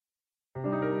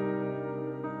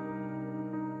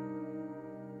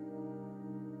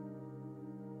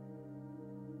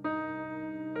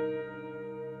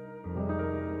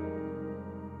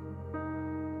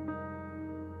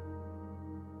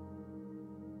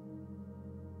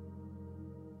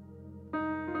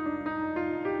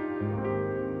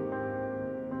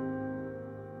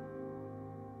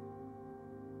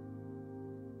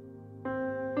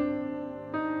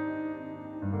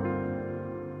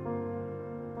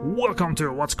Welcome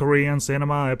to What's Korean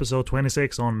Cinema, episode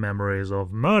 26 on Memories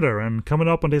of Murder. And coming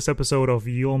up on this episode of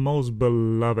your most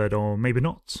beloved, or maybe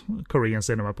not, Korean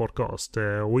cinema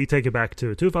podcast, we take it back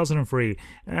to 2003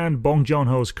 and Bong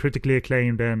Joon-ho's critically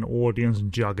acclaimed and audience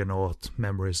juggernaut,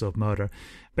 Memories of Murder,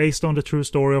 based on the true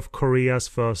story of Korea's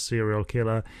first serial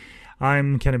killer.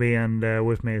 I'm Kenny B, and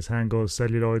with me is Hango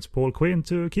Celluloid's Paul Quinn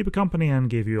to keep you company and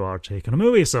give you our take on the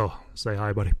movie. So, say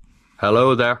hi, buddy.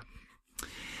 Hello there.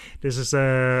 This is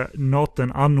not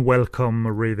an unwelcome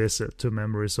revisit to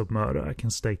Memories of Murder. I can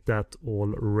state that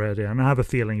already. And I have a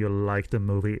feeling you'll like the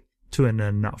movie to an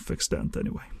enough extent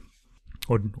anyway.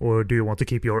 Or do you want to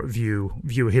keep your view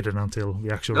hidden until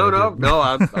the actual review? No,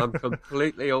 I'm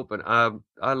completely open.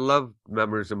 I loved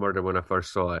Memories of Murder when I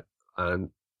first saw it.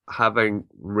 And having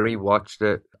rewatched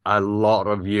it a lot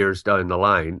of years down the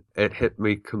line, it hit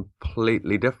me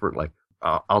completely differently.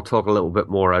 I'll talk a little bit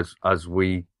more as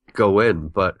we go in,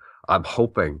 but I'm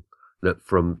hoping that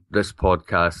from this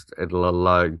podcast, it'll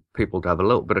allow people to have a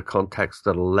little bit of context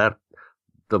that'll let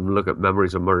them look at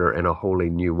Memories of Murder in a wholly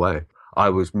new way. I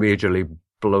was majorly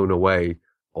blown away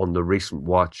on the recent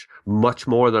watch, much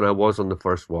more than I was on the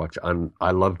first watch, and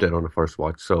I loved it on the first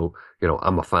watch. So,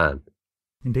 I'm a fan.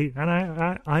 Indeed, and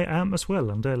I am as well.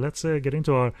 And let's get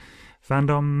into our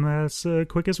fandom as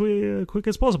quick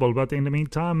as possible. But in the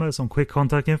meantime, some quick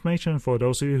contact information for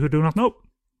those of you who do not know.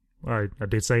 I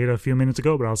did say it a few minutes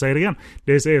ago, but I'll say it again.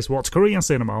 This is What's Korean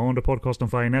Cinema on the Podcast on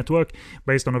Fire Network,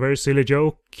 based on a very silly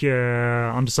joke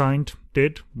Undesigned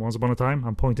did once upon a time.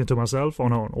 I'm pointing to myself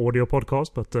on an audio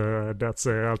podcast, but that's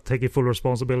I'll take full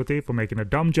responsibility for making a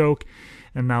dumb joke,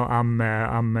 and now I'm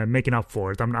making up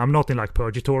for it. I'm not in like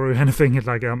purgatory or anything. It's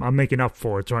like I'm making up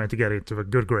for it, trying to get into a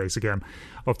good grace again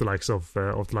of the likes of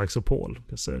Paul,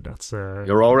 because that's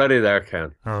you're already there,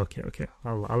 Ken. Okay.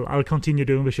 I'll continue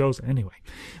doing the shows anyway.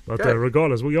 But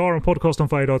regardless, we are on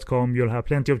podcastonfire.com. You'll have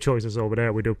plenty of choices over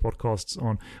there. We do podcasts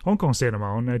on Hong Kong cinema,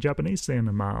 on Japanese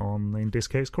cinema, on, in this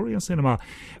case, Korean cinema.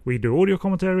 We do audio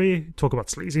commentary, talk about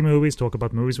sleazy movies, talk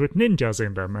about movies with ninjas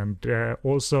in them, and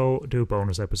also do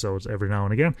bonus episodes every now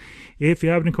and again. If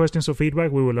you have any questions or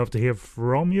feedback, we would love to hear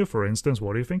from you. For instance,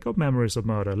 what do you think of Memories of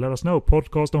Murder? Let us know.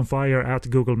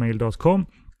 podcastonfire@googlemail.com.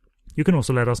 You can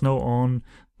also let us know on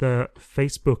the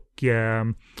Facebook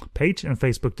page and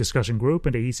Facebook discussion group,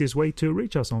 and the easiest way to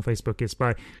reach us on Facebook is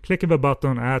by clicking the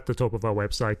button at the top of our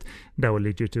website. That will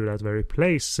lead you to that very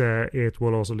place. It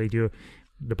will also lead you,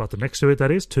 the button next to it,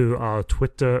 that is, to our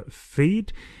Twitter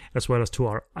feed, as well as to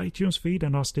our iTunes feed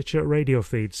and our Stitcher radio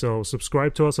feed. So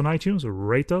subscribe to us on iTunes,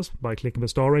 rate us by clicking the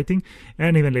star rating,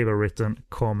 and even leave a written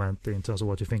comment in terms of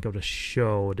what you think of the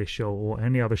show, this show, or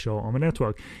any other show on the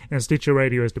network. And Stitcher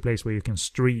radio is the place where you can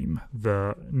stream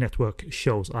the network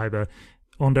shows, either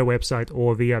on their website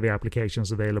or via the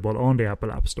applications available on the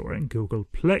Apple App Store and Google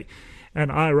Play.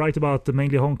 And I write about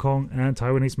mainly Hong Kong and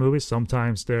Taiwanese movies.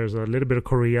 Sometimes there's a little bit of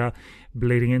Korea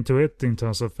bleeding into it in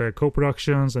terms of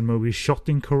co-productions and movies shot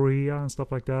in Korea and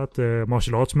stuff like that.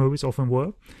 Martial arts movies often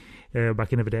were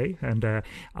back in the day. And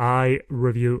I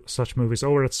review such movies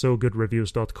over at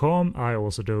SoGoodReviews.com. I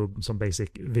also do some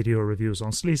basic video reviews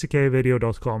on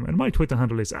sleazykvideo.com. And my Twitter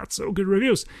handle is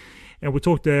 @SoGoodReviews. And we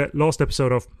talked the last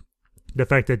episode of the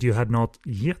fact that you had not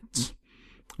yet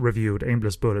reviewed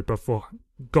Aimless Bullet, but for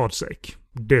God's sake,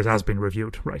 this has been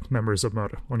reviewed, right? Memories of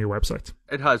Murder on your website.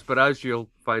 It has, but as you'll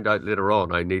find out later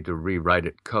on, I need to rewrite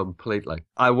it completely.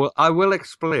 I will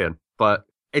explain, but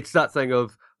it's that thing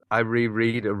of I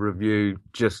reread a review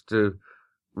just to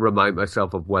remind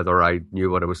myself of whether I knew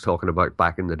what I was talking about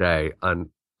back in the day,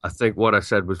 and I think what I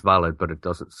said was valid, but it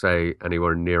doesn't say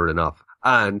anywhere near enough.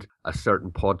 And a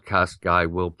certain podcast guy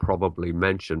will probably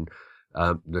mention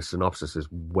the synopsis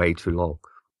is way too long.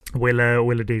 We'll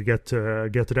indeed get to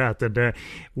that. And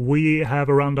we have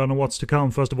a rundown on what's to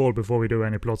come, first of all, before we do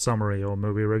any plot summary or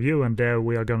movie review. And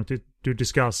we are going to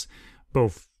discuss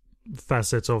both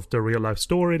facets of the real life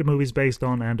story the movie's based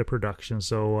on and the production.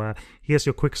 So here's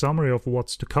your quick summary of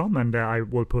what's to come, and I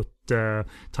will put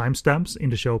timestamps in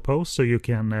the show post so you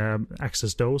can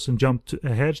access those and jump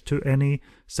ahead to any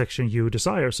section you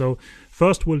desire. So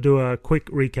first we'll do a quick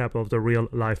recap of the real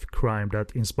life crime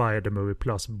that inspired the movie,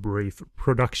 plus brief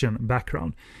production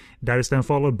background. That is then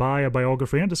followed by a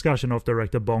biography and discussion of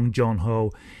director Bong Joon-ho,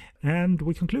 and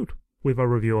we conclude with a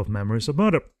review of Memories of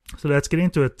Murder. So let's get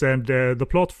into it. And the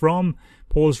plot from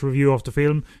Paul's review of the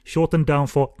film, shortened down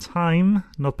for time,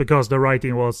 not because the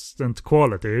writing wasn't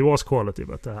quality. It was quality,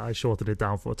 but I shortened it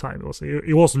down for time.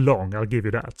 It was long, I'll give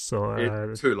you that. So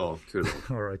too long.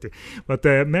 Alrighty. But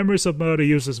Memories of Murder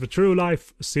uses the true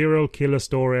life serial killer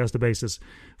story as the basis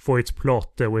for its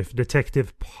plot, with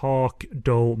Detective Park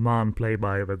Do-man, played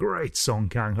by the great Song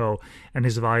Kang-ho, and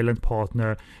his violent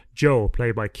partner Joe,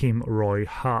 played by Kim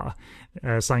Roy-ha,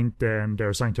 assigned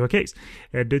to a case.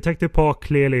 Detective Park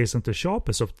clearly isn't the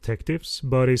sharpest of detectives,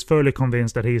 but he's fairly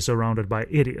convinced that he is surrounded by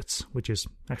idiots, which is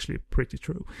actually pretty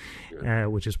true,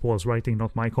 which is Paul's writing,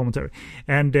 not my commentary,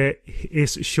 and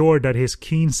is sure that his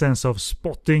keen sense of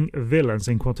spotting villains,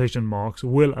 in quotation marks,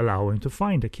 will allow him to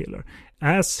find a killer.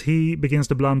 As he begins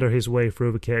to blunder his way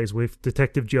through the case, with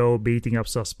Detective Joe beating up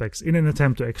suspects in an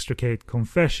attempt to extricate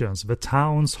confessions, the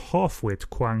town's half-wit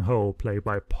Kwang Ho, played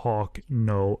by Park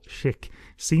No-shik,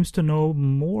 seems to know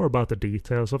more about the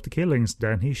details of the killings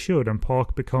than he should, and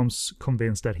Park becomes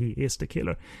convinced that he is the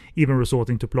killer, even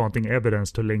resorting to planting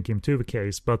evidence to link him to the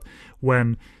case. But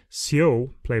when Seo,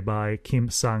 played by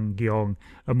Kim Sang-gyong,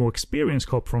 a more experienced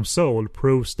cop from Seoul,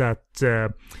 proves that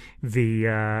the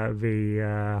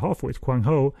half-wit Kwang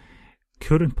Ho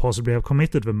couldn't possibly have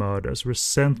committed the murders,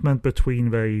 resentment between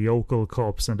the local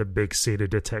cops and the big city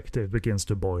detective begins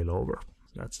to boil over.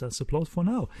 That's the plot for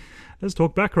now. Let's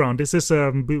talk background. This is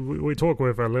we talk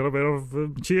with a little bit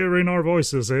of cheer in our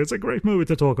voices. It's a great movie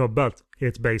to talk of, but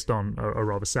it's based on a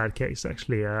rather sad case,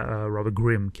 actually, a rather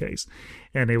grim case,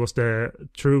 and it was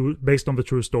based on the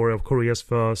true story of Korea's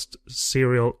first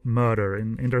serial murder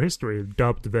in their history,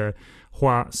 dubbed the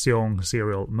Hwaseong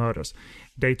serial murders.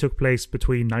 They took place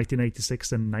between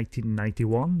 1986 and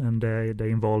 1991, and they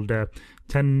involved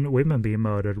 10 women being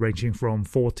murdered, ranging from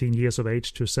 14 years of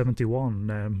age to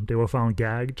 71. They were found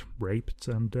gagged, raped,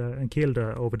 and killed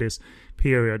over this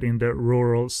period in the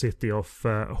rural city of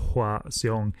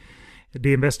Hwaseong.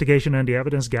 The investigation and the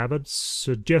evidence gathered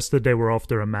suggested they were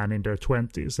after a man in their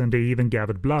 20s, and they even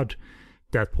gathered blood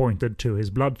that pointed to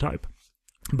his blood type.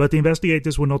 But the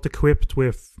investigators were not equipped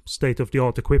with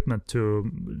state-of-the-art equipment to,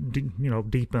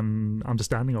 deepen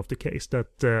understanding of the case.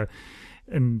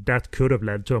 And that could have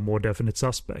led to a more definite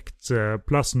suspect.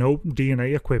 Plus, no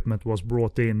DNA equipment was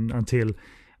brought in until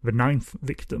the 9th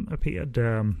victim appeared.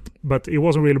 But it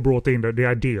wasn't really brought in. The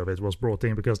idea of it was brought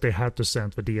in because they had to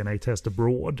send the DNA test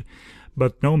abroad.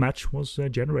 But no match was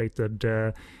generated.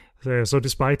 So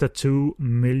despite the 2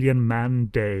 million man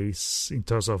days in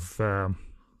terms of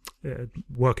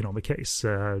working on the case,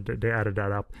 they added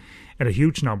that up, and a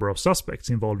huge number of suspects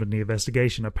involved in the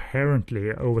investigation,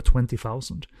 apparently over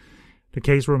 20,000. The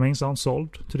case remains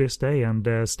unsolved to this day, and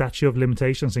the statute of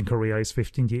limitations in Korea is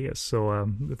 15 years, so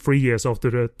 3 years after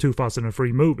the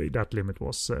 2003 movie, that limit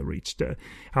was reached.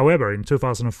 However, in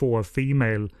 2004, a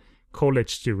female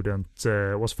college student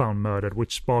was found murdered,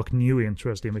 which sparked new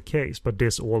interest in the case, but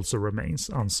this also remains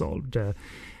unsolved.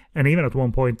 And even at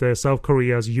one point, South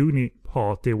Korea's Uni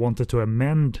Party wanted to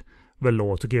amend the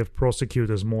law to give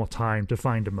prosecutors more time to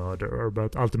find the murderer,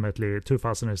 but ultimately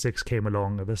 2006 came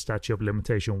along and the statute of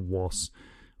limitation was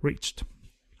reached.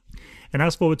 And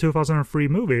as for the 2003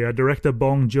 movie, director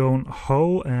Bong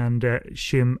Joon-ho and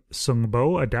Shim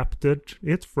Sung-bo adapted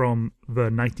it from the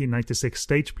 1996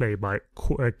 stage play by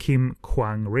Kim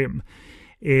Kwang-rim.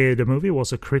 The movie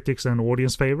was a critics and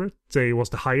audience favorite. It was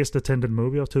the highest attended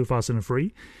movie of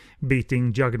 2003,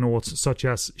 beating juggernauts such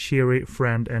as Shiri,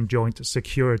 Friend, and Joint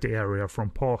Security Area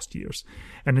from past years.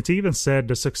 And it even said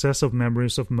the success of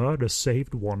Memories of Murder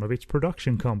saved one of its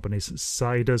production companies,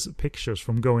 Sidus Pictures,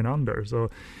 from going under.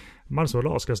 So, might as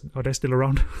well ask us, are they still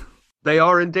around? They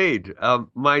are indeed.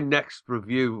 My next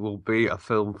review will be a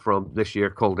film from this year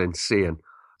called Insane.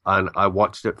 And I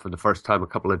watched it for the first time a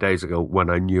couple of days ago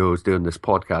when I knew I was doing this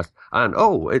podcast. And,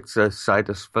 it's a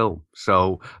Sidus film.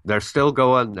 So they're still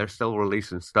going, they're still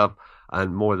releasing stuff.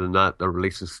 And more than that, they're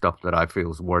releasing stuff that I feel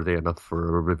is worthy enough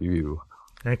for a review.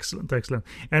 Excellent.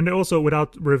 And also,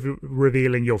 without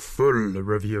revealing your full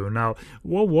review now,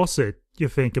 what was it you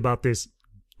think about this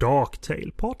dark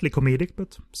tale, partly comedic,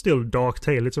 but still dark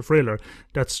tale? It's a thriller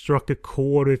that struck a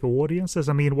chord with audiences.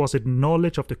 I mean, was it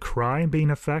knowledge of the crime being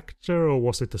a factor, or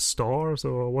was it the stars,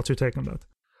 or what's your take on that?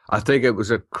 I think it was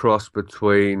a cross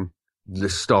between the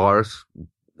stars,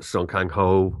 Song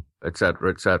Kang-ho,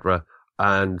 etc.,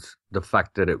 and the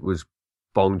fact that it was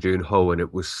Bong Joon-ho and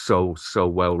it was so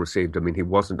well received. I mean, he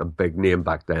wasn't a big name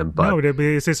back then, but no,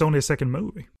 it's his only second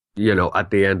movie.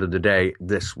 At the end of the day,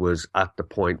 this was at the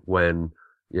point when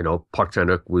Park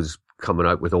Chan-wook was coming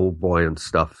out with Old Boy and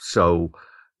stuff. So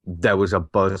there was a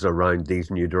buzz around these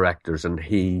new directors, and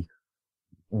he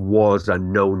was a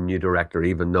known new director,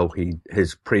 even though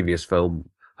his previous film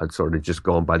had sort of just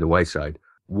gone by the wayside.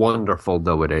 Wonderful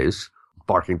though it is,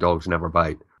 Barking Dogs Never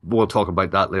Bite. We'll talk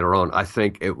about that later on. I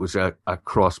think it was a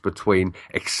cross between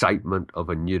excitement of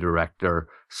a new director,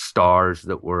 stars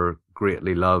that were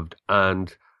greatly loved,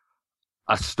 and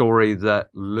a story that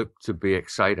looked to be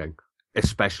exciting,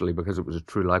 especially because it was a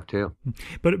true life tale.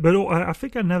 But I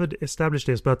think I never established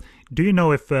this, but do you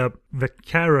know if the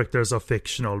characters are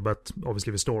fictional, but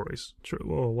obviously the stories true,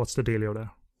 or what's the dealio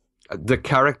there? The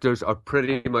characters are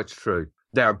pretty much true.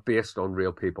 They are based on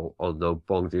real people, although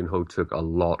Bong Joon-ho took a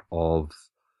lot of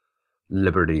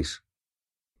liberties.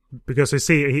 Because you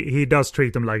see, he does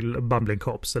treat them like bumbling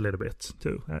cops a little bit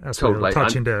too, as totally.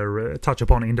 We'll touch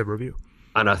upon in the review.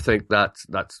 And I think that's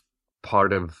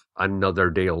part of another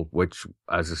deal, which,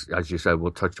 as you said,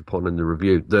 we'll touch upon in the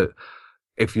review.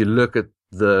 If you look at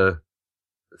the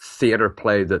theatre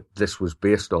play that this was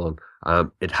based on,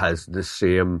 it has the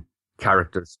same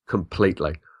characters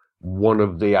completely. One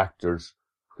of the actors,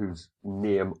 whose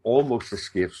name almost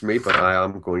escapes me, but I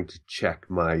am going to check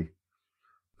my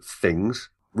things.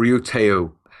 Ryu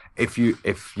Teo. If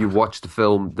you watch the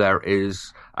film, there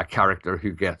is a character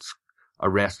who gets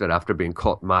arrested after being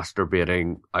caught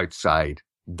masturbating outside.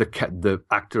 The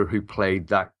actor who played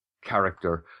that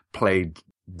character played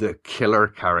the killer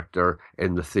character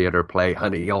in the theater play,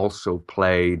 and he also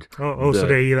played. So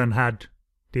they even had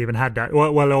that.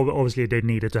 Well, obviously they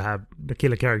needed to have the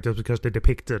killer characters because they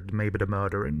depicted maybe the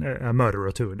murder in a murder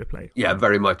or two in the play. Yeah,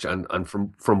 very much. And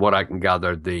from what I can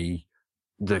gather, the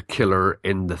killer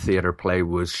in the theater play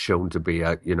was shown to be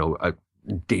a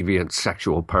deviant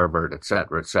sexual pervert,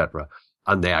 etc., etc.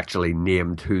 And they actually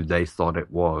named who they thought it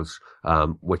was,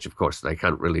 which of course they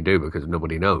can't really do because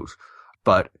nobody knows.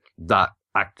 But that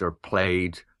actor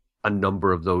played a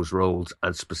number of those roles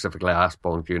and specifically asked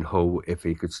Bong Joon-ho if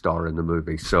he could star in the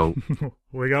movie. So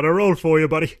we got a role for you,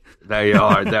 buddy. There you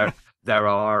are. There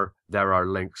are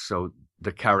links. So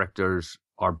the characters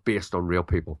are based on real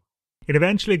people. It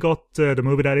eventually got the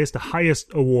movie that is the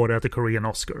highest award at the Korean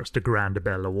Oscars, the Grand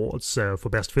Bell Awards, for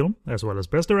Best Film, as well as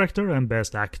Best Director and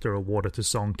Best Actor awarded to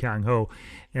Song Kang-ho.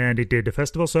 And it did the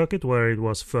festival circuit, where it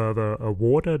was further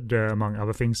awarded, among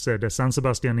other things, the San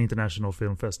Sebastian International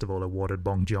Film Festival awarded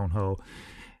Bong Joon-ho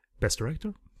Best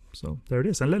Director. So there it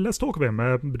is. And let's talk of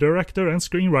him. Director and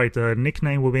screenwriter,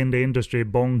 nickname within the industry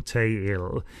Bong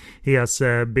Tae-il. He has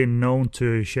been known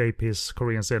to shape his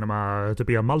Korean cinema to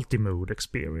be a multi-mood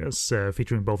experience,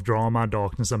 featuring both drama,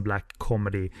 darkness and black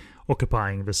comedy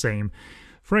occupying the same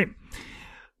frame.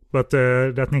 But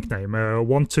that nickname,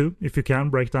 want to, if you can,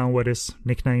 break down where this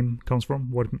nickname comes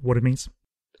from, what it means?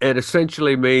 It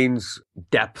essentially means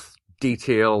depth,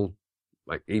 detail,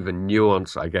 like even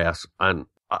nuance, I guess, and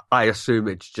I assume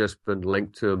it's just been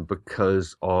linked to him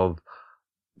because of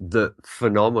the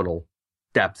phenomenal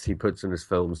depth he puts in his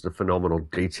films, the phenomenal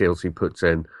details he puts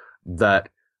in, that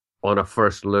on a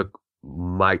first look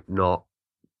might not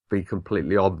be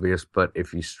completely obvious, but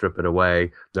if you strip it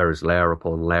away, there is layer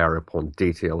upon layer upon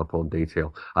detail.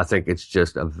 I think it's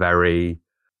just a very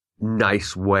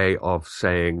nice way of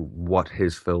saying what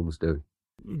his films do.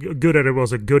 Good that it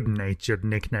was a good-natured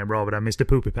nickname rather than Mr.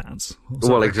 Poopy Pants.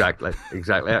 Well, exactly.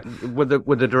 With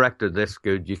the director this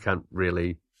good, you can't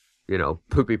really,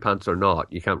 Poopy Pants or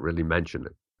not, you can't really mention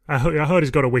it. I heard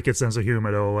he's got a wicked sense of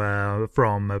humor though,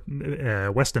 from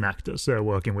Western actors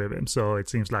working with him. So it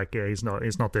seems like he's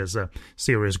not this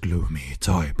serious, gloomy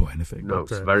type or anything. No,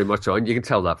 it's very much so, and you can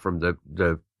tell that from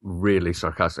the really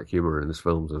sarcastic humor in his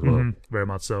films as well. Mm-hmm, very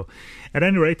much so. At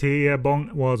any rate,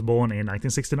 Bong was born in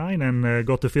 1969 and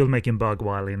got the filmmaking bug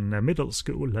while in middle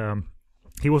school.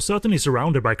 He was certainly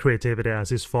surrounded by creativity, as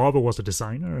his father was a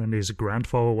designer and his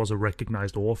grandfather was a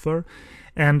recognized author.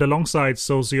 And alongside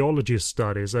sociology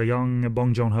studies, a young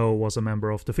Bong Joon-ho was a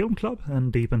member of the film club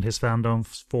and deepened his fandom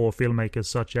for filmmakers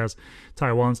such as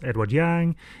Taiwan's Edward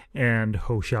Yang and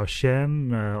Ho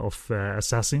Xiaoshen of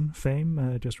Assassin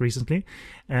fame just recently.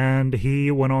 And he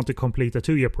went on to complete a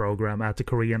 2-year program at the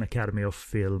Korean Academy of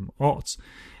Film Arts.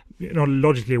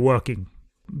 Logically working.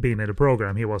 Being in the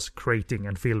program, he was creating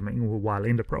and filming while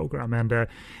in the program, and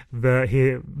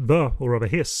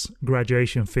his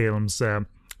graduation films,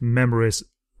 Memories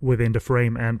Within the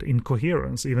Frame and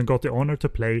Incoherence, even got the honor to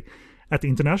play at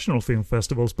international film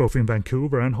festivals both in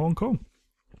Vancouver and Hong Kong.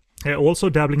 Also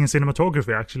dabbling in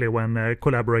cinematography, actually, when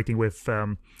collaborating with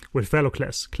fellow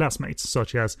classmates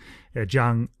such as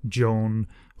Jang Jong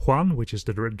Hwan, which is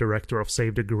the director of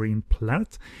Save the Green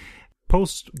Planet.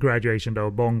 Post-graduation,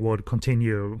 though, Bong would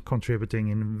continue contributing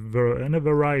in a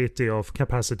variety of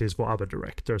capacities for other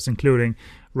directors, including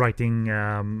writing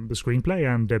the screenplay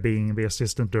and being the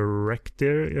assistant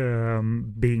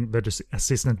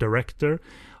director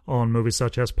on movies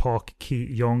such as Park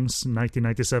Ki-young's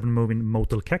 1997 movie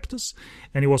Motel Cactus,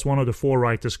 and he was one of the 4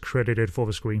 writers credited for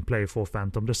the screenplay for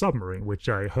Phantom the Submarine, which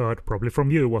I heard probably from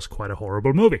you was quite a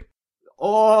horrible movie.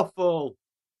 Awful!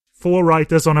 4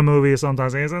 writers on a movie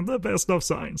sometimes isn't the best of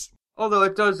signs. Although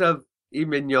it does have Lee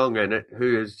Min-young in it,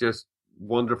 who is just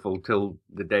wonderful till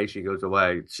the day she goes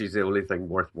away. She's the only thing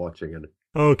worth watching in it.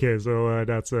 Okay, so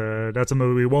that's a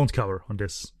movie we won't cover on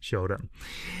this show then.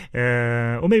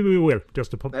 Or maybe we will, just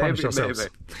to punish ourselves.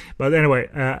 Maybe. But anyway,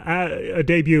 a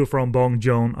debut from Bong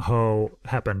Joon-ho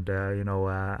happened,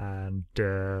 and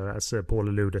as Paul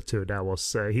alluded to, that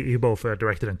was, he both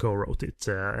directed and co-wrote it,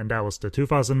 and that was the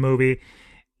 2000 movie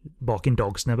Barking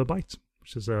Dogs Never Bite,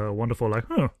 which is a wonderful,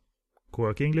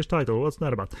 quirky English title. What's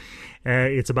that about?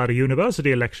 It's about a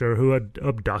university lecturer who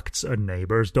abducts a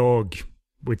neighbor's dog,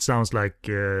 which sounds like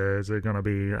is it going to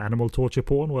be animal torture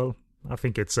porn? Well, I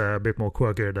think it's a bit more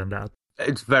quirky than that.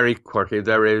 It's very quirky.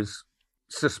 There is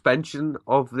suspension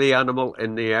of the animal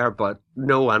in the air, but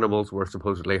no animals were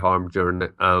supposedly harmed during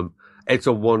it. It's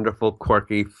a wonderful,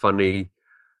 quirky, funny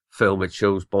film. It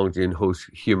shows Bong Joon-ho's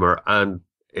humor, and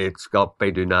it's got Bae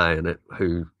Do-na in it,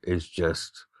 who is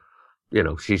just,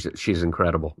 she's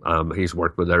incredible. He's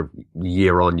worked with her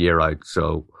year on, year out.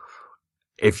 So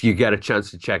if you get a chance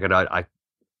to check it out,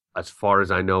 as far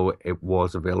as I know, it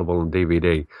was available on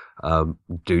DVD.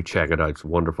 Do check it out. It's a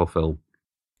wonderful film.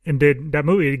 And that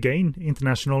movie gained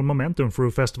international momentum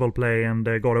through festival play and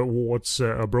got awards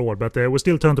abroad. But we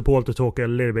still turn to Paul to talk a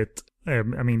little bit.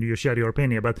 You shared your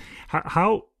opinion, but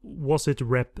how was it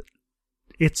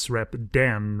its rep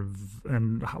then,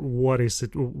 and what is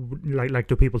it like?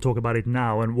 Do people talk about it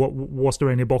now? And what was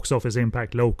there any box office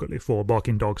impact locally for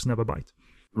Barking Dogs Never Bite?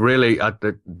 Really, at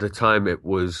the time, it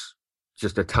was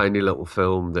just a tiny little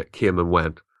film that came and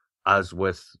went. As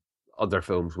with other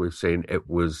films we've seen, it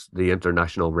was the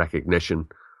international recognition,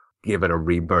 gave it a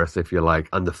rebirth, if you like,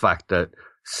 and the fact that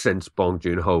since Bong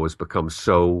Joon-ho has become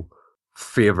so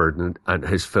favoured and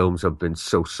his films have been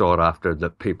so sought after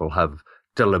that people have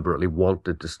deliberately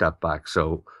wanted to step back.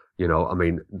 So,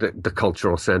 the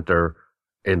Cultural Centre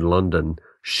in London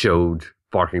showed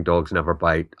Barking Dogs Never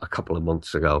Bite a couple of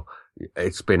months ago.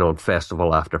 It's been on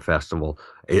festival after festival.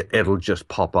 It'll just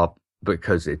pop up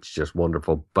because it's just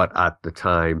wonderful. But at the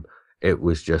time, it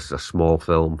was just a small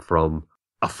film from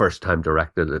a first-time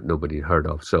director that nobody had heard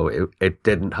of. So it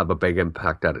didn't have a big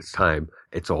impact at its time.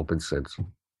 It's all been since.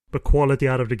 But quality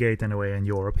out of the gate anyway, in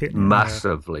your opinion?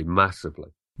 Massively.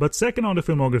 But second on the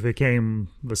filmography came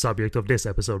the subject of this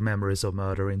episode, Memories of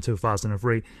Murder, in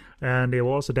 2003. And it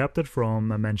was adapted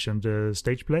from a mentioned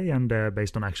stage play and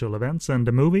based on actual events. And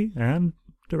the movie and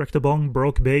director Bong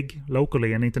broke big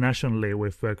locally and internationally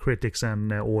with critics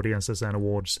and audiences and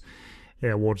awards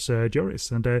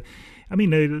juries. And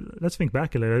let's think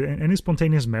back a little. Any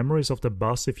spontaneous memories of the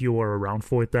bus, if you were around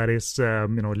for it, that is,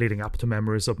 leading up to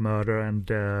Memories of Murder,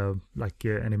 and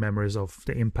any memories of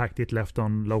the impact it left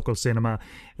on local cinema,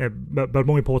 but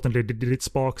more importantly, did it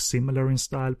spark similar in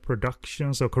style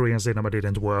productions? So Korean cinema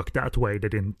didn't work that way. They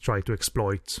didn't try to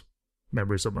exploit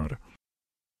Memories of Murder.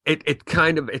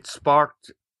 It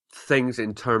sparked things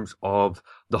in terms of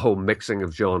the whole mixing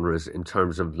of genres, in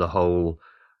terms of the whole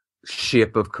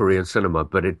shape of Korean cinema,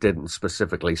 but it didn't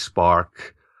specifically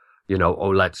spark,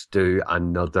 let's do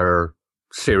another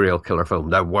serial killer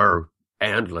film. There were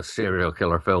endless serial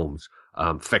killer films,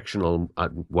 fictional,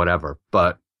 whatever,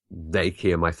 but they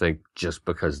came, I think, just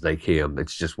because they came.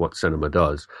 It's just what cinema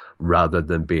does, rather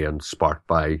than being sparked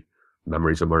by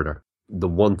Memories of Murder. The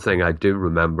one thing I do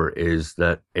remember is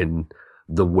that in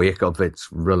the wake of its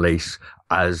release,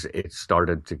 as it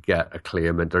started to get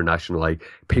acclaim internationally,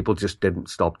 people just didn't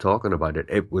stop talking about it.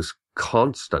 It was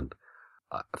constant.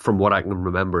 From what I can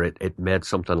remember, it made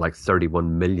something like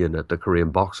 31 million at the Korean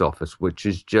box office, which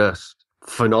is just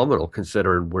phenomenal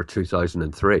considering we're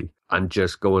 2003. And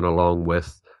just going along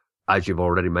with, as you've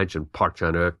already mentioned, Park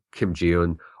Chan-wook, Kim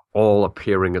Ji-yoon, all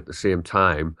appearing at the same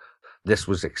time. This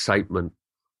was excitement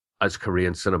as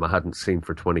Korean cinema hadn't seen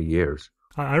for 20 years.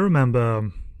 I remember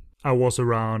I was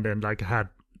around and had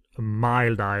a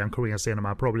mild eye on Korean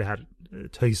cinema. I probably had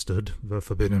tasted the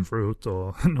Forbidden Fruit,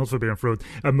 or not Forbidden Fruit,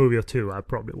 a movie or two I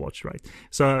probably watched, right?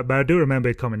 So, but I do remember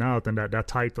it coming out and that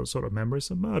title, sort of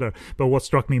Memories of Murder. But what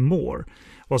struck me more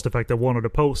was the fact that one of the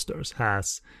posters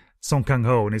has Song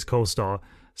Kang-ho and his co-star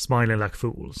smiling like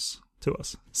fools to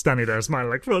us. Standing there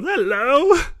smiling like fools.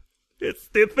 Hello! It's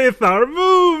the fifth hour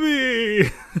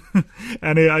movie,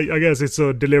 and I guess it's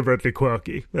so deliberately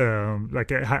quirky,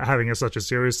 having such a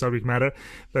serious subject matter.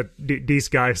 But these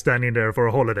guys standing there for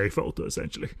a holiday photo,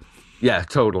 essentially. Yeah,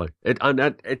 totally.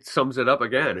 It sums it up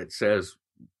again. It says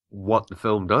what the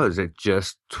film does. It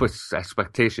just twists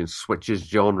expectations, switches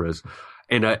genres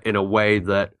in a way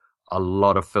that a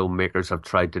lot of filmmakers have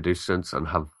tried to do since and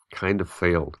have kind of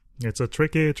failed. It's a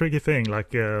tricky thing.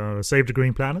 Like Save the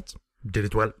Green Planet did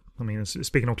it well. I mean,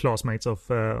 speaking of classmates of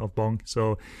Bong,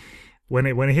 so when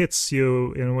it hits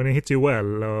you, when it hits you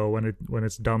well, when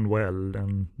it's done well,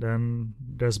 then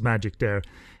there's magic there,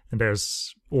 and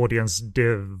there's audience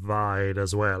divide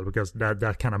as well, because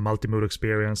that kind of multi-mood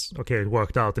experience. Okay, it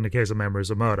worked out in the case of Memories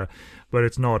of Murder, but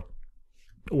it's not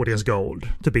audience gold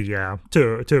to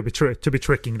be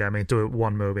tricking them into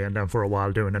one movie and then for a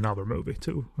while doing another movie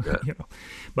too. Yeah.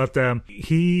 But Bong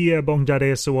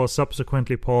Joon-ho was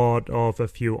subsequently part of a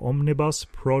few omnibus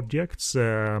projects,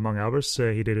 among others.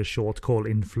 He did a short called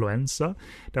Influenza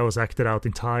that was acted out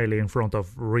entirely in front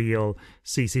of real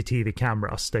CCTV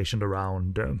cameras stationed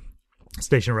around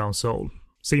Seoul.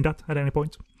 Seen that at any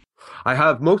point? I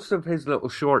have. Most of his little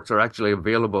shorts are actually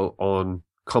available on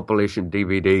compilation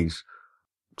DVDs.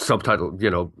 Subtitled,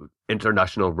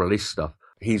 international release stuff.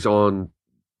 He's on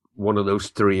one of those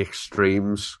three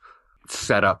extremes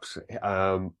setups.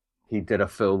 He did a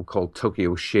film called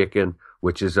Tokyo Shaken,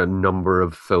 which is a number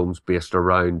of films based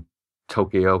around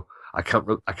Tokyo. I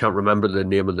can't remember the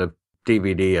name of the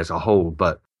DVD as a whole,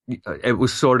 but it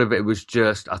was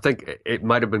just, I think it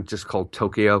might have been just called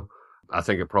Tokyo. I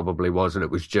think it probably was, and it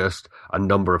was just a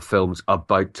number of films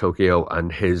about Tokyo,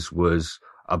 and his was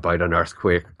about an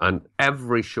earthquake, and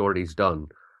every short he's done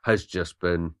has just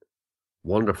been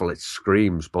wonderful. It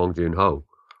screams Bong Joon-ho,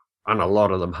 and a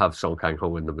lot of them have Song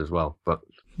Kang-ho in them as well. But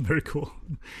very cool.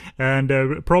 And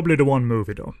probably the one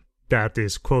movie though that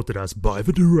is quoted as by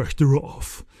the director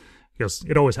of, because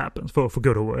it always happens for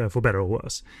good or for better or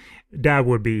worse. That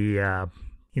would be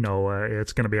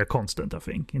it's going to be a constant, I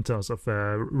think, in terms of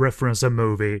reference a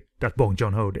movie that Bong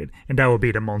Joon-ho did, and that would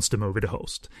be the monster movie, The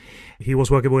Host. He was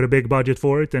working with a big budget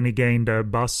for it, and he gained a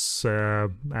buzz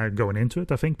going into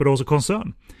it, I think, but also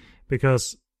concern,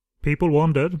 because people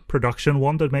wondered, production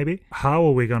wondered maybe, how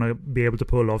are we going to be able to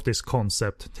pull off this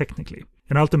concept technically?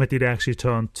 And ultimately they actually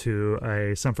turned to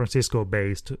a San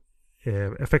Francisco-based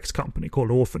effects company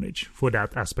called Orphanage for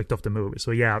that aspect of the movie.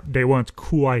 So yeah, they weren't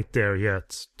quite there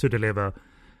yet to deliver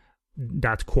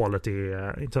that quality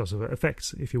in terms of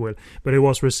effects, if you will, but it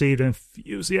was received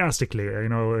enthusiastically,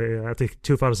 at the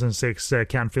 2006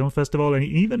 Cannes Film Festival, and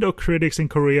even though critics in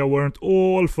Korea weren't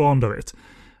all fond of it,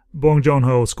 Bong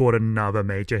Joon-ho scored another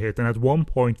major hit, and at one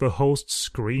point The Host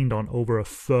screened on over a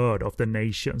third of the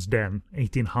nation's then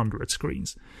 1,800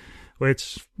 screens,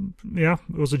 which, it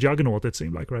was a juggernaut, it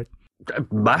seemed like, right?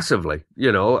 Massively.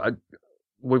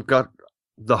 We've got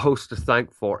The Host to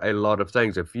thank for a lot of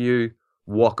things. If you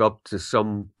walk up to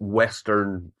some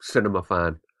Western cinema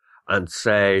fan and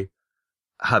say,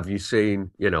 have you seen,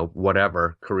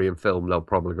 whatever Korean film, they'll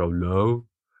probably go, no.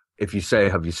 If you say,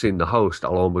 have you seen The Host,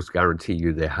 I'll almost guarantee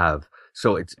you they have.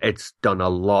 So it's done a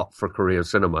lot for Korean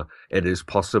cinema. It is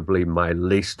possibly my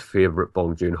least favorite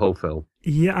Bong Joon-ho film.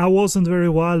 Yeah, I wasn't very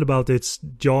wild about its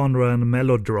genre and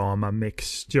melodrama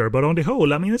mixture, but on the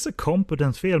whole, I mean, it's a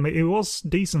competent film. It was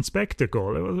decent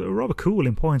spectacle. It was rather cool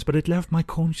in points, but it left my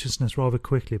consciousness rather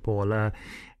quickly, Paul.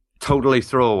 Totally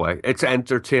throwaway. It's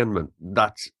entertainment.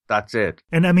 That's it.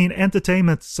 And I mean,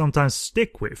 entertainment sometimes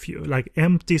stick with you. Like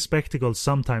empty spectacles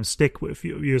sometimes stick with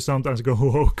you. You sometimes go,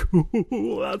 oh,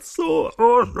 cool, that's so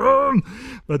awesome.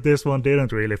 But this one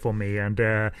didn't really for me. And,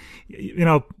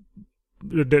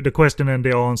 the question and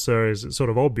the answer is sort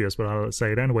of obvious, but I'll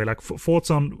say it anyway. Like, thoughts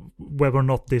on whether or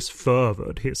not this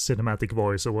furthered his cinematic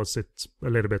voice, or was it a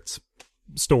little bit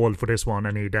stalled for this one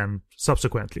and he then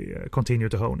subsequently continued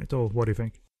to hone it? Or what do you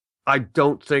think? I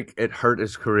don't think it hurt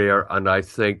his career, and I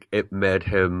think it made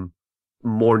him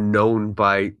more known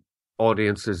by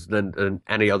audiences than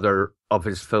any other of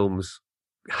his films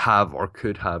have or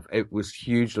could have. It was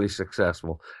hugely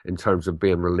successful in terms of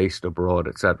being released abroad,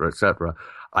 etc., etc.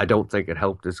 I don't think it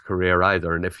helped his career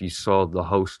either. And if you saw The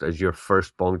Host as your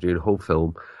first Bong Joon-ho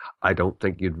film, I don't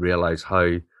think you'd realize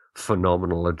how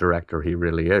phenomenal a director he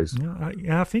really is.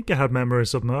 Yeah, I think I have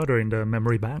Memories of Murder in the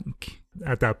memory bank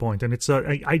at that point, and it's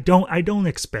I don't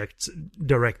expect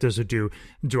directors who do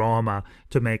drama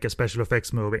to make a special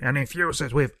effects movie and infuse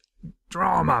it with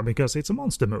drama because it's a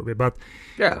monster movie, but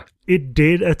yeah, it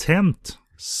did attempt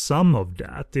some of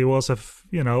that. It was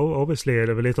obviously a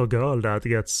little girl that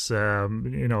gets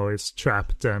is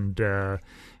trapped and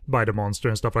by the monster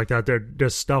and stuff like that.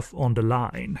 There's stuff on the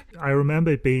line. I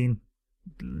remember it being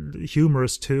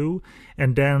humorous too,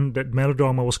 and then the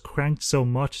melodrama was cranked so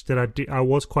much that I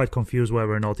was quite confused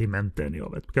whether or not he meant any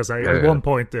of it, because at one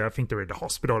point I think they're in the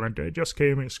hospital and they just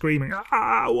came in screaming,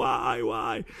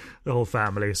 why, the whole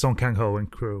family, Song Kang-ho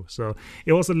and crew. So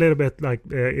it was a little bit like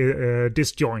a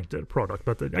disjointed product,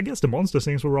 but I guess the monster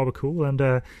scenes were rather cool.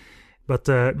 And but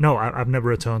no, I've never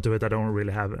returned to it. I don't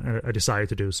really have a desire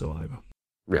to do so either.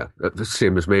 Yeah, the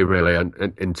same as me really.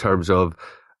 And in terms of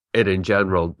it in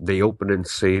general, the opening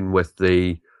scene with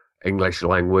the English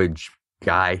language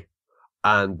guy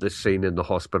and the scene in the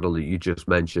hospital that you just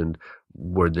mentioned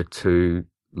were the two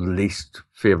least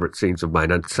favorite scenes of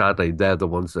mine. And sadly, they're the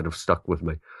ones that have stuck with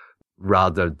me,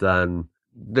 rather than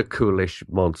the coolish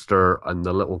monster and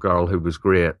the little girl who was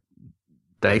great.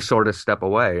 They sort of step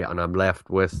away and I'm left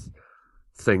with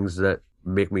things that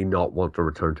make me not want to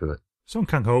return to it. Song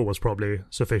Kang-ho was probably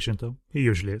sufficient, though. He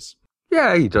usually is.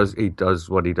 Yeah, he does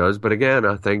what he does, but again,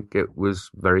 I think it was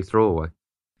very throwaway.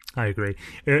 I agree.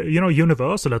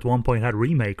 Universal at one point had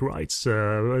remake rights,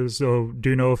 so do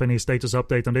you know of any status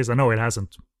update on this? I know it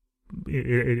hasn't.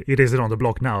 It isn't on the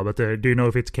block now, but do you know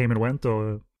if it came and went?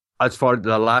 Or as far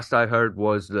the last I heard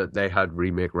was that they had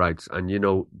remake rights, and you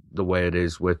know the way it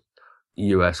is with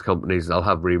US companies, they'll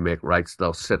have remake rights,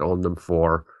 they'll sit on them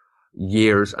for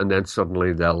years, and then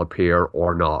suddenly they'll appear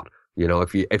or not. You know,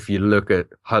 if you look at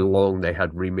how long they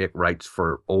had remake rights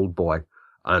for Old Boy,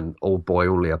 and Old Boy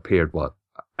only appeared,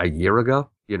 a year ago?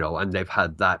 You know, and they've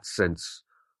had that since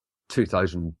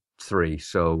 2003,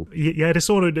 so... Yeah, it's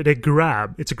a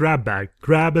grab bag.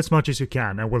 Grab as much as you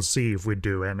can, and we'll see if we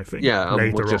do anything later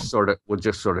on. We'll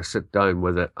just sort of sit down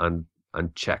with it and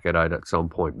check it out at some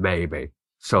point, maybe.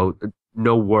 So,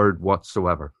 no word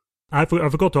whatsoever. I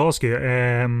forgot to ask you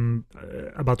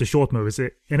about the short movies.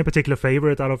 Any particular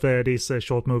favorite out of these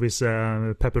short movies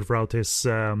peppered throughout his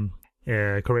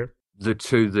career? The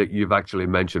two that you've actually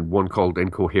mentioned, one called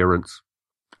Incoherence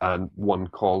and one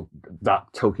called that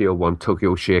Tokyo one,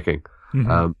 Tokyo Shaking.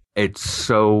 Mm-hmm. It's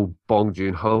so Bong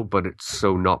Joon-ho, but it's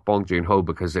so not Bong Joon-ho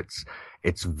because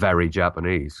it's very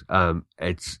Japanese.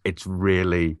 It's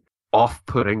really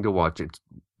off-putting to watch. It's,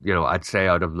 you know, I'd say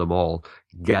out of them all,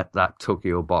 get that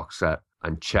Tokyo box set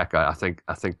and check out. I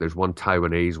think there's one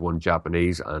Taiwanese, one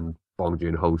Japanese, and Bong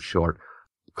Joon-ho short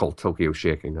called Tokyo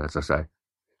Shaking, as I say.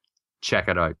 Check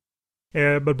it out.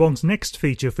 But Bong's next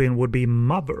feature film would be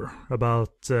Mother,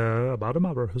 about a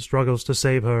mother who struggles to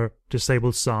save her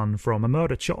disabled son from a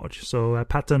murder charge. So a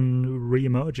pattern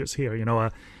re-emerges here. You know,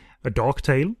 a dark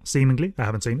tale, seemingly. I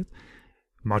haven't seen it.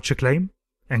 Much acclaim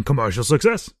and commercial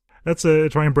success. Let's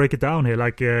try and break it down here,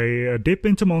 like a dip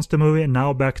into monster movie and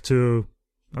now back to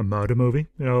a murder movie.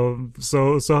 You know,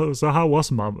 so how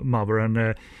was Mother?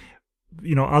 And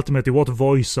ultimately, what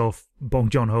voice of Bong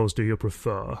Joon-ho's do you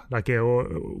prefer? Like, or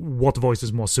what voice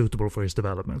is more suitable for his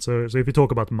development? So if you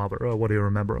talk about Mother, what do you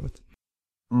remember of it?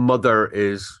 Mother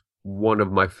is one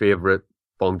of my favorite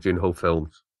Bong Joon-ho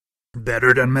films.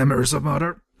 Better than Memories of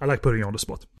Murder? I like putting you on the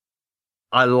spot.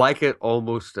 I like it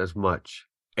almost as much.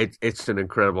 It's an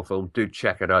incredible film. Do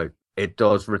check it out. It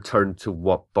does return to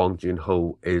what Bong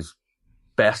Joon-ho is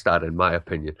best at, in my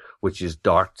opinion, which is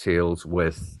dark tales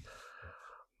with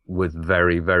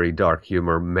very, very dark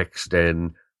humor mixed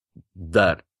in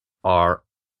that are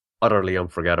utterly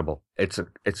unforgettable. It's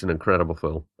an incredible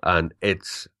film, and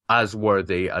it's as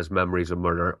worthy as Memories of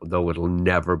Murder, though it'll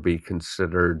never be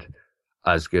considered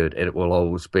as good. It will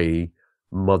always be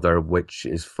Mother, which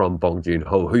is from Bong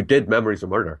Joon-ho, who did Memories of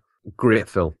Murder. Great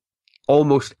film.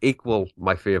 Almost equal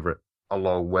my favorite,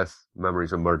 along with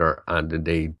Memories of Murder and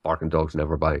indeed Barking Dogs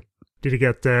Never Bite. Did he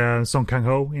get Song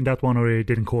Kang-ho in that one, or he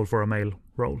didn't call for a male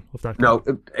role of that kind?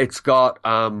 No, it's got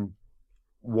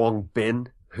Wong Bin,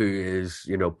 who is,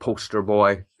 poster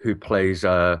boy, who plays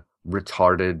a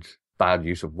retarded, bad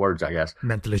use of words, I guess.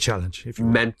 Mentally challenged, if you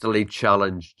will. Mentally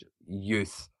challenged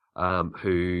youth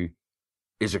who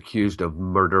is accused of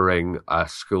murdering a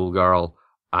schoolgirl,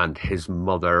 and his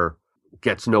mother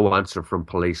gets no answer from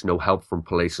police, no help from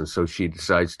police, and so she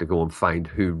decides to go and find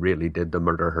who really did the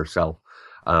murder herself.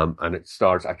 And it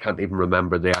stars, I can't even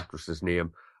remember the actress's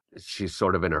name. She's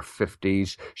sort of in her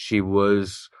 50s. She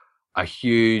was a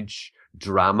huge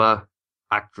drama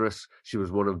actress. She was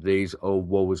one of these, oh,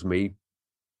 woe is me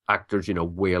actors,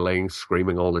 wailing,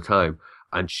 screaming all the time.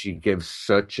 And she gives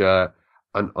such an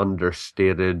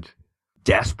understated,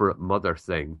 desperate mother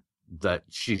thing that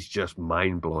she's just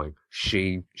mind-blowing.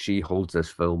 She holds this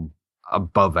film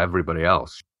above everybody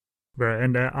else.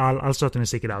 And I'll certainly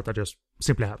seek it out. I just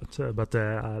simply haven't. But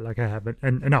I have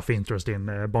enough interest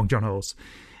in Bong Joon-ho's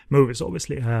movies,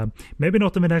 obviously. Maybe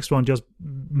not in the next one, just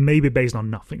maybe based on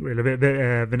nothing really.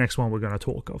 The next one we're going to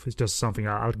talk of is just something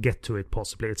I'll get to it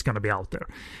possibly. It's going to be out there.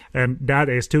 And that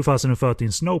is 2013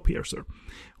 Snowpiercer,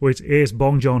 which is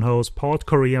Bong Joon-ho's part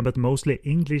Korean but mostly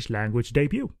English language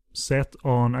debut. Set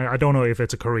on, I don't know if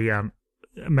it's a Korean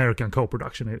American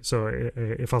co-production. So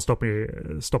if I'll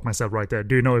stop myself right there.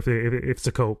 Do you know if it's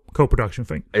a co-production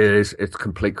thing? It is. It's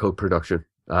complete co-production.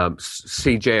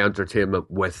 CJ Entertainment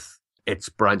with its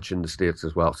branch in the States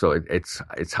as well. So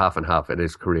it's half and half. It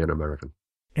is Korean American.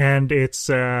 And it's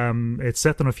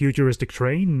set on a futuristic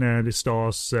train. It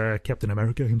stars Captain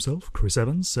America himself, Chris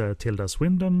Evans, Tilda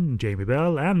Swinton, Jamie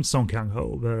Bell, and Song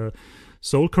Kang-ho, the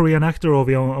sole Korean actor, or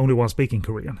the only one speaking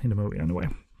Korean in the movie anyway.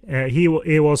 He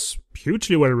was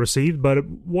hugely well received, but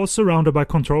was surrounded by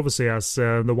controversy as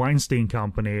the Weinstein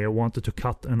Company wanted to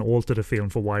cut and alter the film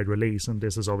for wide release, and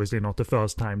this is obviously not the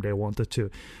first time they wanted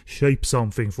to shape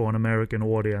something for an American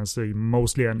audience,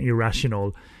 mostly an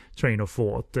irrational train of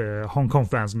thought. Hong Kong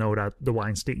fans know that the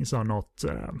Weinsteins are not,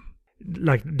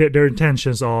 their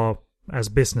intentions are, as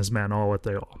businessmen, are what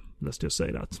they are. Let's just say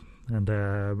that. And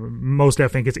mostly I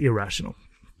think it's irrational.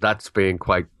 That's being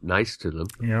quite nice to them.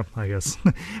 Yeah, I guess.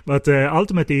 But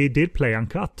ultimately, it did play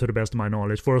uncut, to the best of my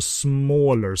knowledge, for a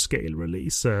smaller scale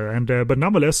release. But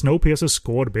nonetheless, Snowpiercer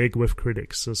scored big with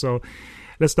critics. So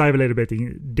let's dive a little bit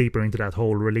deeper into that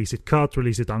whole release it cut,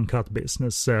 release it uncut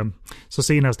business. So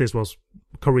seeing as this was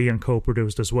Korean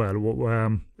co-produced as well,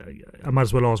 I might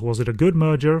as well ask, was it a good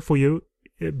merger for you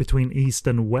between East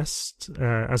and West,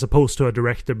 as opposed to a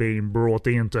director being brought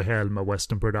in to helm a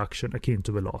Western production akin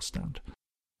to The Last Stand?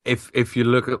 If you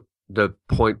look at the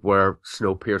point where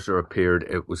Snowpiercer appeared,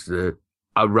 it was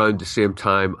around the same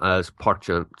time as Park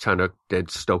Chan-wook did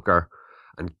Stoker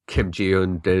and Kim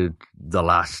Ji-yoon did The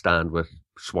Last Stand with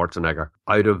Schwarzenegger.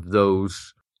 Out of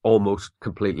those almost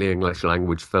completely English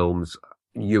language films,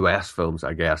 US films,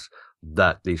 I guess,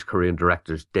 that these Korean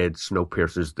directors did,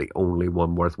 Snowpiercer's the only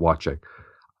one worth watching.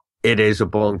 It is a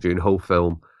Bong Joon-ho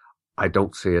film. I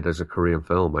don't see it as a Korean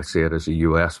film. I see it as a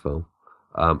US film.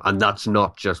 And that's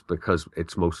not just because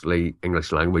it's mostly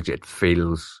English language. It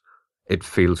feels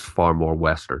far more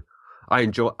Western. I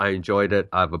enjoyed it.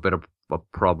 I have a bit of a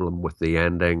problem with the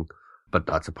ending, but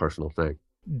that's a personal thing.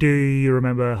 Do you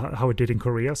remember how it did in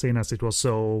Korea, seeing as it was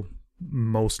so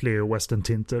mostly Western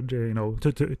tinted,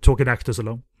 talking actors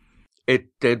alone? It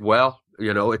did well.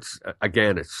 It's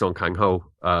Song Kang-ho.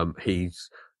 He's,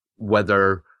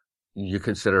 whether you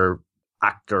consider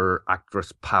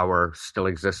actress power still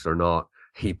exists or not,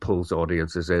 he pulls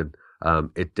audiences in.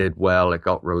 It did well. It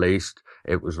got released.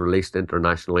 It was released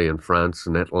internationally in France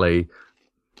and Italy.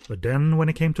 But then when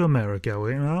it came to America,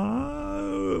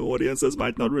 audiences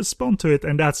might not respond to it.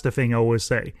 And that's the thing I always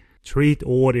say. Treat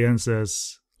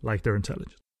audiences like they're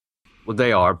intelligent. Well,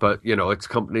 they are, but, it's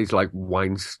companies like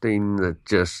Weinstein that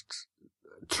just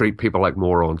treat people like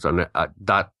morons. And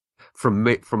that, from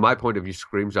my point of view,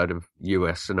 screams out of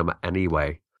US cinema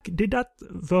anyway. Did that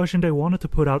version they wanted to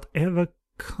put out ever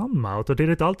come out, or did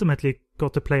it ultimately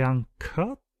got to play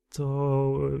uncut?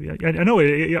 Or I know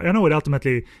it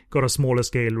ultimately got a smaller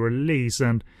scale release,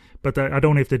 but I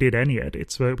don't know if they did any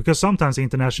edits, because sometimes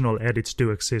international edits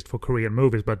do exist for Korean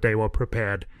movies, but they were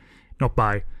prepared not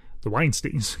by the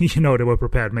Weinsteins. They were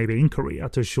prepared maybe in Korea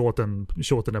to shorten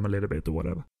them a little bit or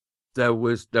whatever. There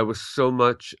was so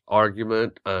much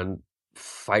argument and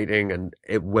fighting and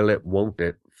it won't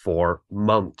it for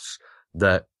months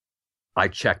that I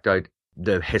checked out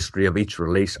the history of each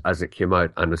release as it came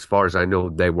out, and as far as I know,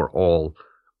 they were all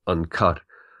uncut.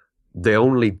 The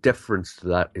only difference to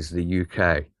that is the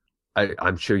UK.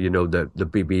 I'm sure you know the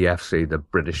BBFC, the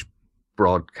British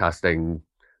Broadcasting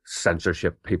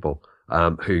Censorship people,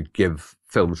 who give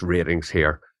films ratings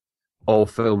here. All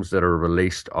films that are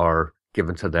released are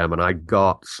given to them, and I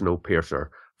got Snowpiercer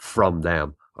from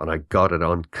them, and I got it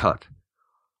uncut,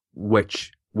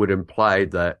 which would imply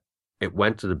that it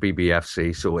went to the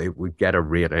BBFC, so it would get a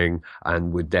rating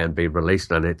and would then be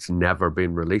released, and it's never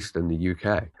been released in the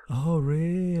UK. Oh,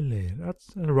 really?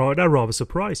 That rather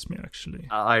surprised me, actually.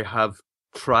 I have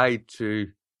tried to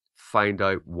find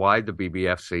out why the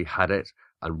BBFC had it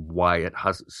and why it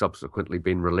hasn't subsequently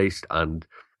been released, and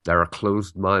there are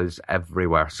closed mouths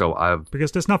everywhere.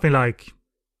 Because there's nothing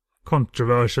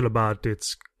controversial about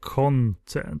its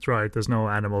content, right? There's no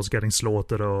animals getting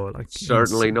slaughtered or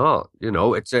certainly not.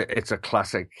 It's a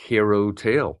classic hero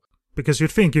tale. Because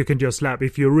you'd think you can just slap,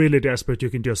 if you're really desperate, you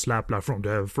can just slap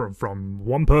from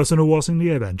one person who was in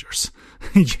the Avengers.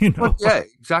 Well, yeah,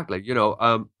 exactly.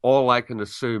 All I can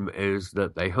assume is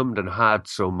that they hummed and had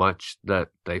so much that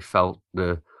they felt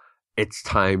its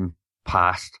time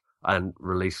passed and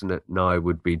releasing it now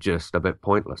would be just a bit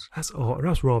pointless. That's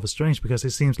rather strange because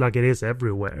it seems like it is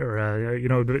everywhere.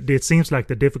 It seems like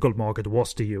the difficult market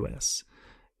was the US,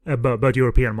 but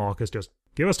European markets just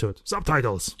give us to it.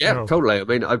 Subtitles. Yeah, totally. I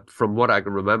mean, from what I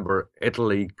can remember,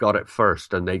 Italy got it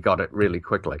first and they got it really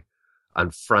quickly.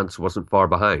 And France wasn't far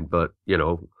behind. But,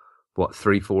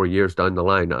 3-4 years down the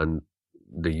line and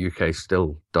the UK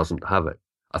still doesn't have it.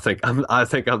 I think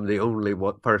I'm the only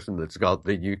person that's got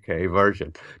the UK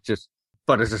version.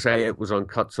 But as I say, it was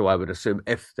uncut, so I would assume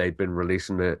if they'd been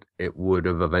releasing it, it would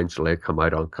have eventually come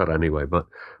out uncut anyway. But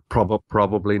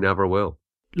probably never will.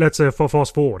 Let's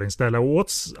fast forward instead.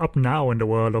 What's up now in the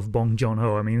world of Bong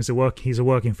Joon-ho? I mean, he's a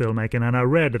working filmmaker, and I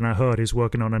read and I heard he's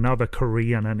working on another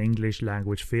Korean and English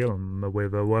language film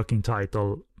with a working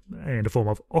title in the form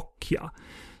of Okja,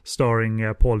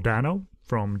 starring Paul Dano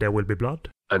from There Will Be Blood.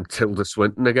 And Tilda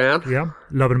Swinton again. Yeah,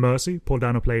 Love and Mercy. Paul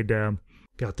Dano played, the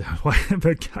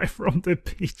guy from the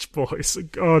Beach Boys.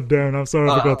 God damn, I'm sorry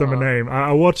I forgot the name.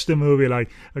 I watched the movie like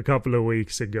a couple of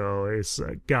weeks ago. It's,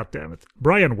 God damn it.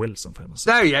 Brian Wilson, famous.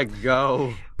 There you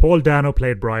go. Paul Dano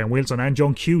played Brian Wilson, and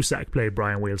John Cusack played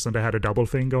Brian Wilson. They had a double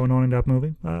thing going on in that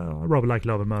movie. I rather like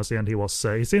Love and Mercy, and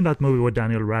he's in that movie with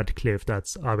Daniel Radcliffe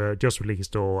that's just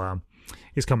released, or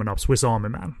is coming up, Swiss Army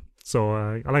Man. So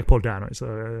I like Paul Dano. He's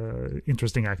an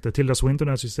interesting actor. Tilda Swinton,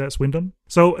 as you said, Swinton.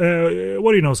 So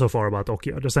what do you know so far about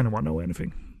Okja? Does anyone know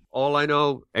anything? All I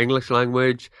know, English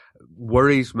language,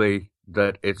 worries me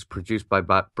that it's produced by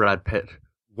Brad Pitt.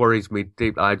 Worries me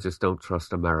deep. I just don't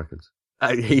trust Americans.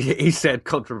 He said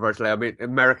controversially, I mean,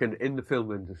 American in the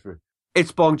film industry.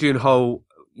 It's Bong Joon-ho.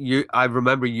 I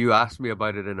remember you asked me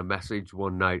about it in a message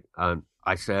one night, and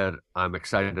I said I'm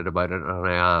excited about it, and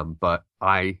I am, but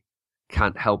I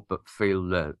can't help but feel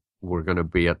that we're going to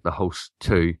be at the host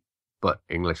too, but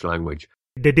English language.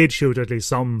 They did shoot at least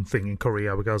something in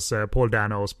Korea because Paul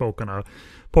Dano spoke on a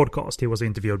podcast. He was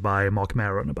interviewed by Mark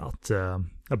Maron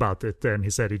about it, and he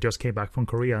said he just came back from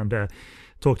Korea and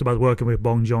talked about working with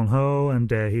Bong Joon-ho,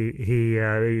 and he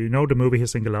the movie he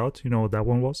singled out. You know what that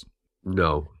one was?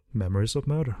 No. Memories of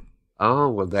Murder. Oh,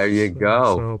 well, there you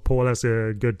go. So Paul has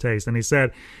a good taste, and he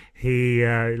said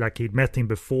he'd met him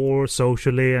before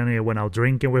socially, and he went out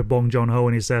drinking with Bong Joon-ho,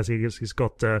 and he says he's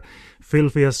got the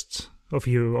filthiest of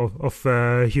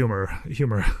humor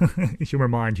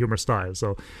mind, humor style.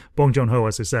 So Bong Joon-ho,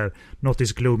 as he said, not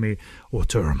this gloomy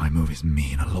auteur, my movies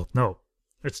mean a lot. No,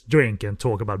 let's drink and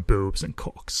talk about boobs and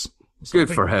cocks. Good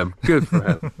for him.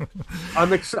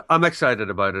 I'm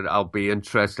excited about it. I'll be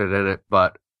interested in it,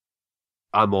 but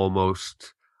I'm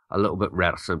almost a little bit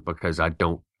reticent because I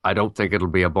don't think it'll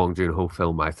be a Bong Joon-ho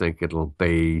film. I think it'll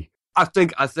be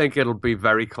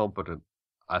very competent.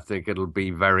 I think it'll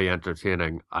be very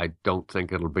entertaining. I don't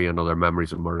think it'll be another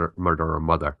Memories of Murder or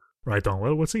Mother. Right on.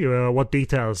 Well, we'll see what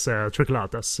details trickle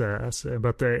out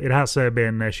but it has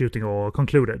been shooting or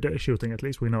concluded shooting, at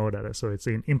least we know that. So it's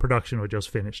in production or just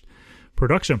finished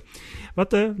production.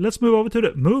 But let's move over to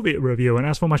the movie review. And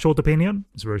as for my short opinion,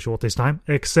 it's very short this time,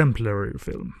 exemplary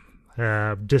film.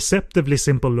 Deceptively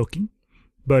simple looking,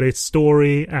 but it's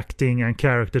story, acting, and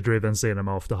character-driven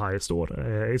cinema of the highest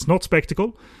order. It's not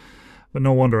spectacle, but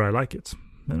no wonder I like it.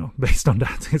 Based on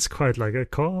that, it's quite like a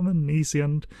calm and easy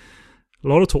and a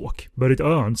lot of talk, but it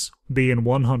earns being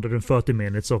 130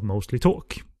 minutes of mostly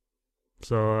talk.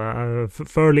 So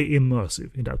fairly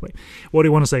immersive in that way. What do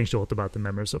you want to say in short about the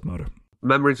Memories of Murder?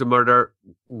 Memories of Murder,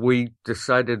 we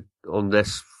decided on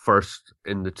this first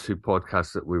in the two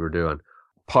podcasts that we were doing,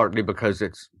 partly because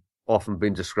it's often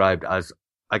been described as,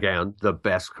 again, the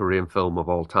best Korean film of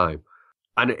all time.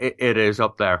 And it is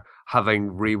up there. Having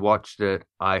rewatched it,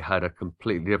 I had a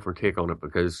completely different take on it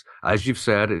because, as you've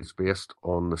said, it's based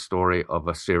on the story of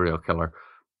a serial killer.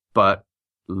 But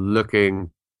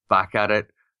looking back at it,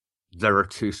 there are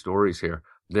two stories here.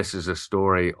 This is a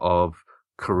story of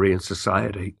Korean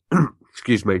society,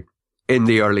 excuse me, in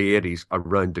the early 80s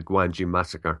around the Gwangju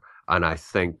massacre. And I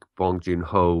think Bong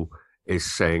Joon-ho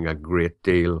is saying a great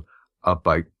deal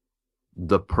about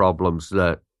the problems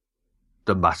that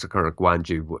the massacre at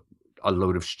Gwangju, a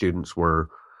load of students were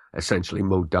essentially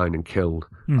mowed down and killed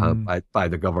by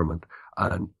the government.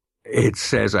 And it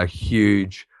says a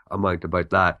huge amount about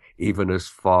that, even as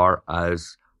far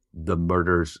as the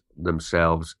murders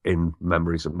themselves in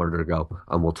Memories of Murder go.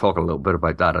 And we'll talk a little bit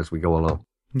about that as we go along.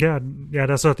 Yeah,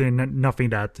 that's certainly nothing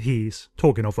that he's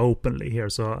talking of openly here.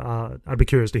 So I'd be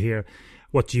curious to hear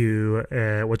what you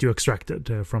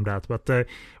extracted from that. But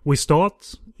we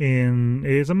start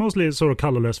it's a mostly sort of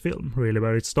colorless film, really,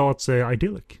 where it starts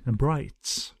idyllic and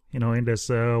bright, in this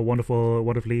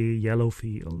wonderfully yellow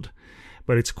field.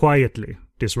 But it's quietly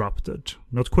disrupted,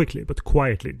 not quickly, but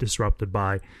quietly disrupted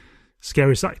by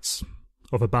scary sights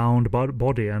of a bound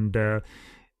body and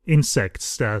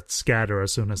insects that scatter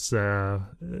as soon as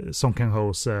Song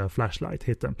Kang-ho's flashlight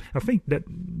hit them. I think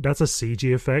that's a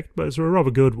CG effect, but it's a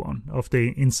rather good one of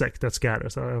the insect that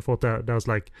scatters. I thought that was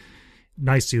like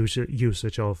nice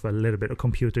usage of a little bit of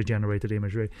computer-generated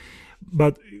imagery.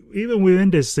 But even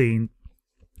within this scene,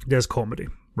 there's comedy,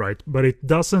 right? But it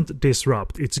doesn't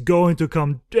disrupt. It's going to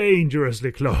come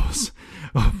dangerously close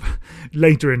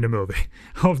later in the movie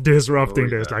of disrupting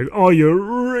this. Like, are you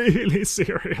really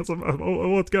serious?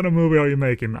 What kind of movie are you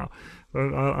making now?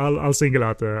 I'll single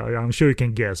out. I'm sure you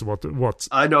can guess what.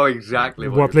 I know exactly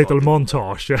what little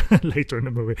montage later in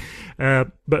the movie.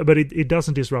 But it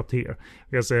doesn't disrupt here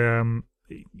because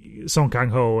Song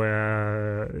Kang-ho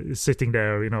is sitting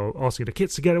there, asking the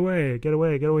kids to get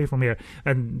away from here.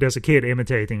 And there's a kid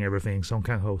imitating everything Song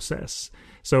Kang-ho says.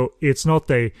 So it's not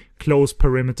a close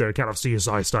perimeter kind of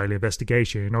CSI-style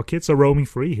investigation. Kids are roaming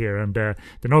free here, and they're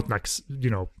not like,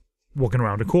 walking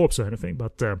around a corpse or anything.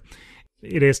 But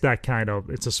it is that kind of,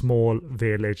 it's a small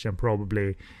village and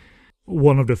probably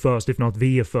one of the first, if not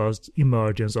the first,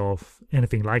 emergence of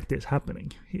anything like this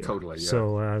happening here. Totally,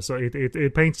 yeah. So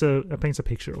it paints a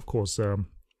picture, of course.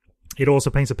 It also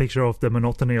paints a picture of the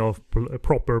monotony of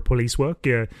proper police work.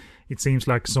 It seems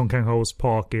like Song Kang-ho's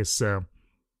park is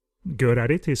good at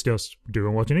it. He's just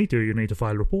doing what you need to. You need to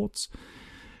file reports.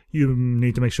 You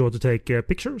need to make sure to take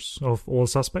pictures of all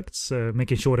suspects,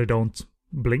 making sure they don't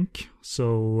blink.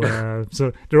 So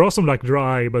there are some like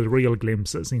dry but real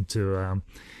glimpses into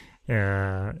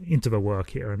the work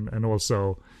here, and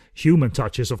also human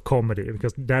touches of comedy,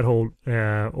 because that whole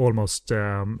almost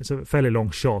it's a fairly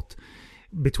long shot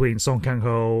between Song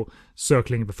Kang-ho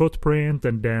circling the footprint,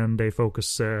 and then they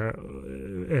focus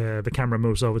the camera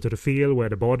moves over to the field where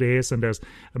the body is, and there's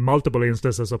multiple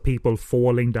instances of people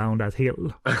falling down that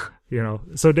hill.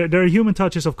 So there are human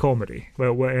touches of comedy,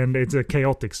 and it's a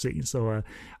chaotic scene. So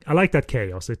I like that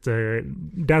chaos.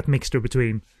 That mixture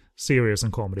between serious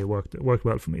and comedy worked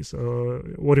well for me. So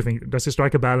what do you think? Does it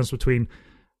strike a balance between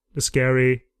the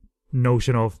scary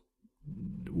notion of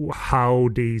how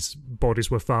these bodies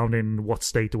were found, in what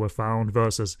state they were found,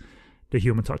 versus the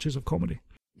human touches of comedy?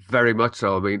 Very much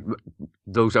so. I mean,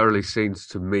 those early scenes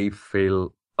to me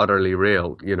feel utterly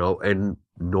real. In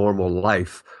normal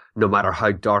life, no matter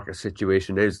how dark a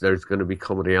situation is, there's going to be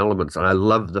comedy elements. And I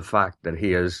love the fact that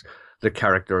he is the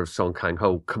character of Song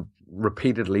Kang-ho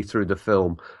repeatedly through the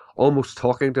film, almost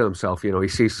talking to himself. He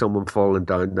sees someone falling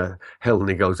down the hill and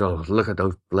he goes, "Oh, look at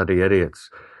those bloody idiots,"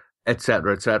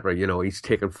 etc., etc. He's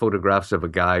taking photographs of a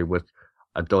guy with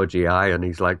a dodgy eye, and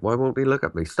he's like, "Why won't he look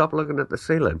at me? Stop looking at the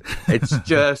ceiling." It's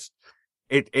just,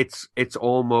 it's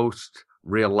almost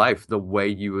real life, the way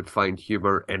you would find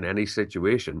humor in any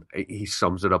situation. He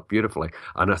sums it up beautifully,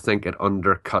 and I think it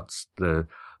undercuts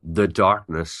the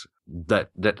darkness that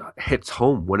hits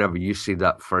home whenever you see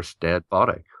that first dead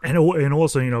body. And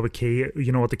also, the key,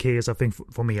 what the key is, I think,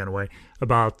 for me anyway,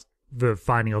 about the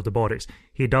finding of the bodies.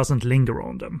 He doesn't linger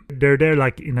on them. They're there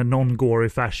like in a non-gory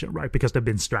fashion, right? Because they've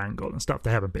been strangled and stuff.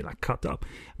 They haven't been like cut up.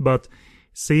 But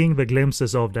seeing the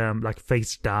glimpses of them like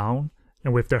face down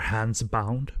and with their hands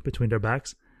bound between their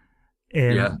backs,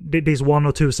 and these 1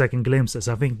 or 2 second glimpses,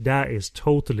 I think that is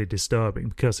totally disturbing,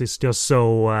 because it's just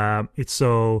so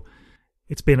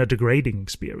it's been a degrading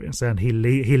experience, and he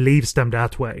leaves them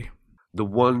that way. The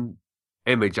one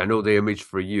image, I know the image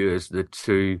for you is the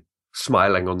two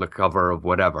smiling on the cover of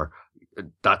whatever.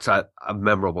 That's a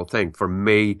memorable thing. For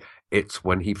me, it's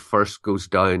when he first goes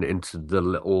down into the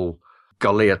little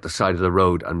gully at the side of the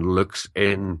road and looks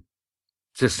in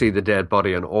to see the dead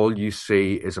body, and all you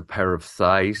see is a pair of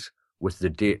thighs with the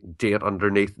date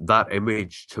underneath. That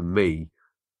image, to me,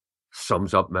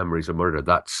 sums up Memories of Murder.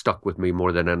 That stuck with me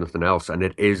more than anything else, and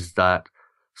it is that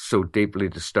so deeply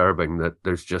disturbing that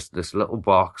there's just this little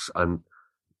box, and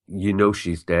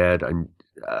she's dead, and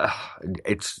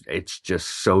it's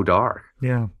just so dark.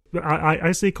 Yeah,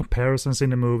 I see comparisons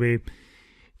in the movie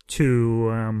to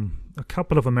a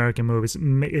couple of American movies,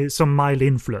 some mild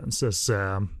influences,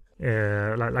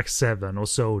 like Seven or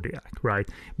Zodiac, right?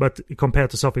 But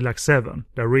compared to something like Seven,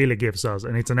 that really gives us,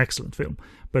 and it's an excellent film,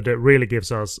 but it really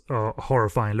gives us a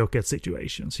horrifying look at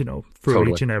situations, through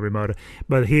totally. Each and every murder.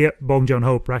 But here, Bong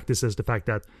Joon-ho practices the fact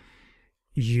that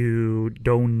you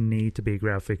don't need to be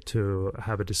graphic to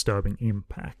have a disturbing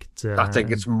impact. I think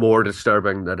it's more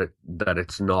disturbing that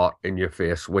it's not in your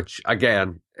face, which,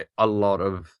 again, a lot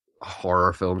of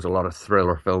horror films, a lot of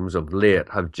thriller films of late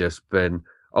have just been,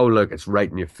 oh, look, it's right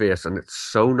in your face, and it's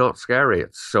so not scary.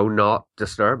 It's so not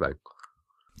disturbing.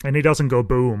 And it doesn't go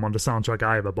boom on the soundtrack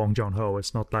either, Bong Joon-ho.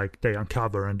 It's not like they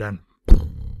uncover and then,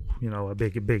 a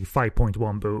big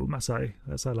 5.1 boom, as I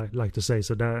like to say.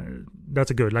 So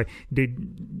that's a good, like,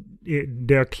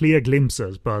 there are clear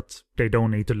glimpses, but they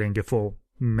don't need to linger for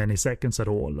many seconds at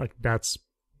all. Like, that's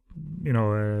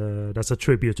that's a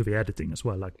tribute to the editing as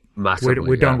well. Like, massively,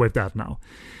 we're done with that now.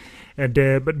 And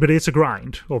but it's a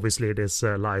grind. Obviously, this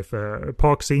life.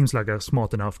 Park seems like a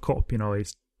smart enough cop. He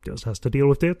just has to deal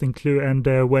with it. And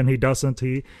when he doesn't,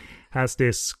 he has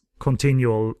this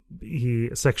continual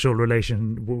sexual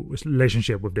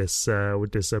relationship with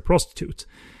this prostitute.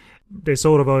 They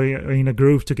sort of are in a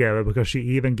groove together because she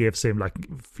even gives him like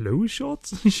flu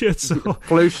shots and shit. So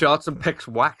flu shots and picks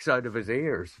wax out of his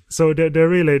ears. So they're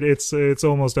really, it's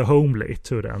almost a homely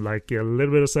to them, like a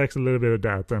little bit of sex, a little bit of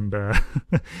that, and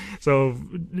so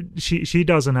she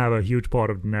doesn't have a huge part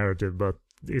of the narrative, but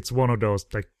it's one of those,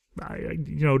 like,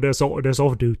 there's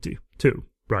off duty too.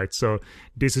 Right, so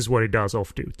this is what he does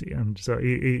off duty, and so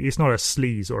he's not a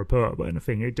sleaze or a perv or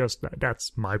anything. It just,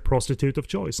 that's my prostitute of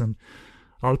choice, and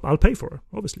I'll pay for her,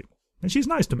 obviously, and she's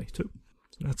nice to me too.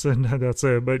 But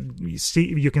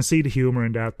you can see the humor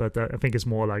in that. But I think it's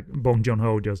more like Bong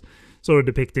Joon-ho just sort of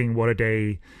depicting what a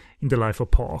day in the life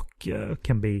of Park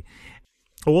can be.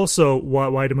 Also,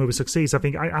 why the movie succeeds, I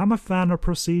think I'm a fan of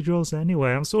procedurals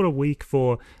anyway. I'm sort of weak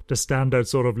for the standard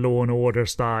sort of Law and Order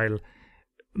style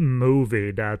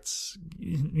movie that's,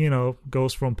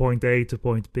 goes from point A to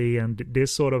point B, and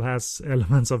this sort of has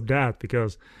elements of that,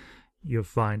 because you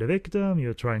find a victim,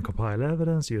 you try and compile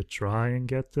evidence, you try and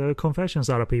get confessions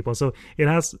out of people. So it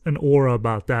has an aura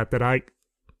about that I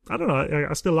don't know,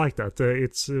 I still like that.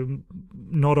 It's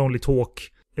not only talk.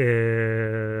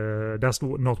 That's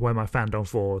not where my fandom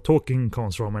for talking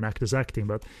comes from and actors acting,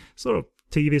 but sort of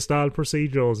TV style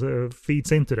procedurals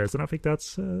feeds into this, and I think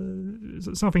that's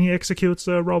something he executes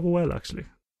rather well, actually.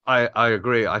 I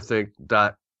agree. I think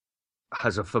that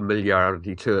has a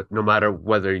familiarity to it, no matter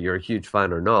whether you're a huge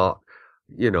fan or not.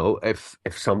 If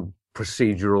some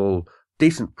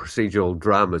decent procedural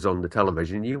dramas on the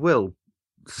television, you will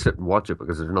sit and watch it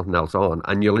because there's nothing else on,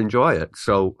 and you'll enjoy it.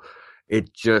 So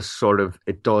it just sort of,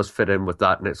 it does fit in with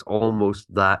that, and it's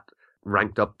almost that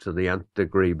ranked up to the nth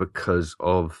degree because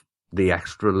of the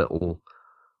extra little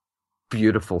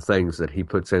beautiful things that he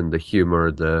puts in, the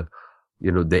humor, the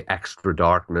extra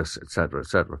darkness, etc.,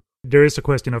 etc. There is a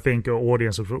question I think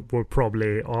audiences will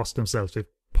probably ask themselves if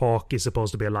Park is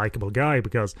supposed to be a likable guy,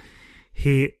 because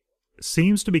he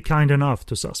seems to be kind enough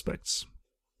to suspects,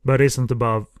 but isn't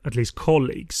above, at least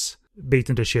colleagues,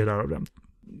 beating the shit out of them.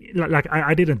 Like,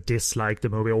 I didn't dislike the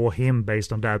movie or him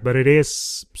based on that, but it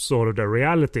is sort of the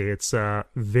reality. It's a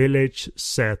village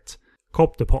set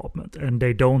cop department, and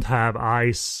they don't have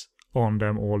eyes on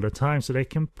them all the time, so they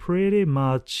can pretty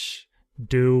much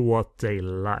do what they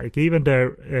like. Even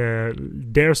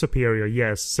their superior,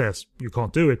 yes, says you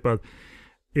can't do it, but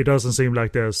it doesn't seem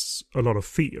like there's a lot of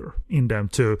fear in them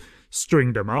to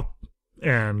string them up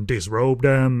and disrobe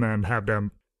them and have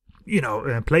them,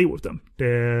 and play with them.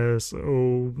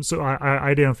 So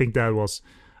I didn't think that was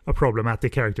a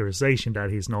problematic characterization, that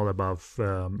he's not above.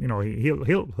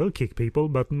 He'll kick people,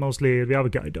 but mostly the other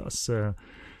guy does. Do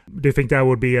you think that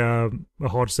would be a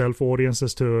hard sell for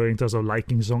audiences in terms of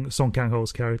liking Song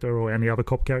Kang-ho's character or any other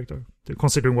cop character,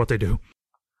 considering what they do?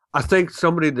 I think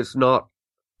somebody that's not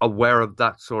aware of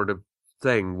that sort of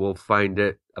thing will find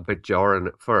it a bit jarring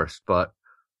at first, but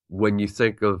when you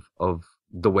think of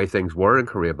the way things were in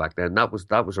Korea back then, that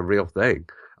was a real thing.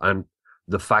 And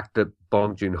the fact that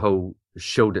Bong Joon-ho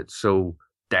showed it so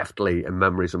deftly in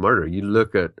Memories of Murder, you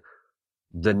look at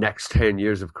the next 10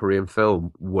 years of Korean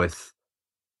film with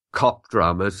cop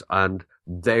dramas, and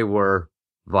they were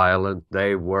violent,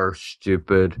 they were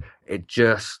stupid. It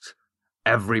just,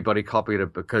 everybody copied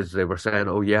it because they were saying,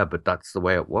 oh yeah, but that's the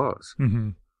way it was. Mm-hmm.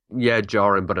 Yeah,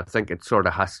 jarring, but I think it sort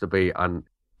of has to be. And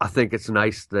I think it's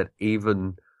nice that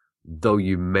even though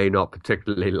you may not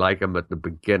particularly like him at the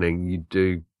beginning, you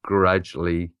do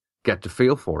gradually get to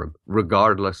feel for him,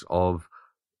 regardless of,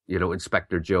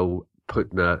 Inspector Joe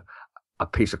putting a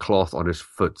piece of cloth on his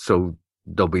foot so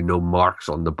there'll be no marks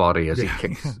on the body as he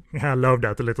kicks. Yeah, I love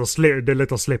that, the little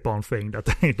slip-on thing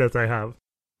that they have.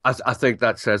 I think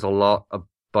that says a lot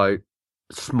about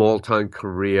small-town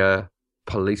Korea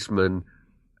policemen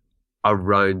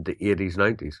around the 80s,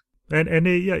 90s. And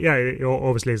it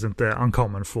obviously isn't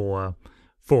uncommon for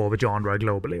the genre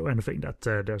globally or anything, that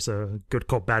there's a good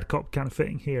cop, bad cop kind of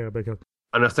thing here.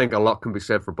 And I think a lot can be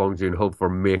said for Bong Joon-ho for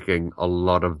making a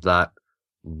lot of that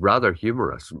rather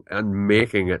humorous and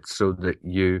making it so that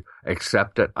you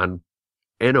accept it and,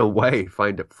 in a way,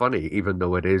 find it funny, even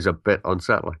though it is a bit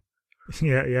unsettling.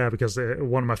 Yeah, because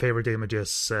one of my favorite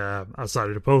images outside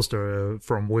of the poster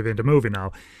from within the movie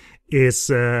now is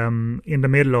in the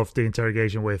middle of the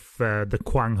interrogation with the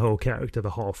Kwang Ho character,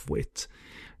 the half-wit.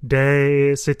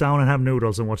 They sit down and have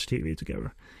noodles and watch TV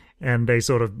together. And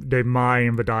they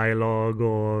mime the dialogue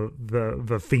or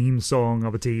the theme song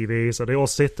of a TV. So they all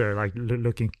sit there like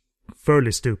looking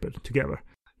fairly stupid together.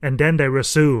 And then they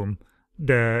resume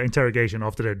the interrogation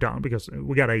after they're done, because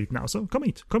we gotta eat now. So come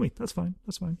eat. That's fine.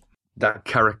 That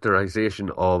characterization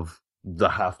of the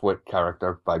half-wit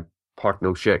character by Park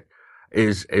No-shik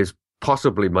is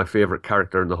possibly my favorite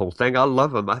character in the whole thing. I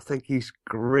love him. I think he's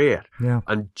great. Yeah.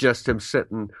 And just him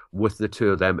sitting with the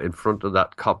two of them in front of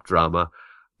that cop drama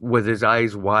with his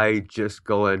eyes wide, just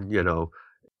going,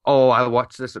 oh, I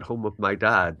watched this at home with my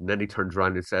dad. And then he turns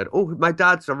around and said, oh, my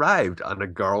dad's arrived. And a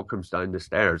girl comes down the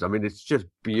stairs. I mean, it's just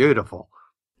beautiful.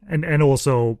 And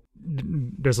also,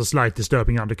 there's a slight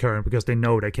disturbing undercurrent because they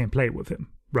know they can't play with him,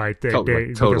 right? Totally.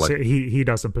 Because he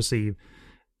doesn't perceive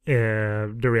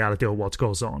the reality of what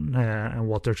goes on and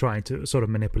what they're trying to sort of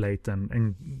manipulate.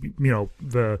 And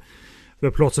the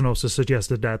plot synopsis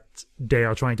suggested that they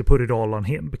are trying to put it all on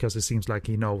him because it seems like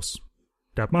he knows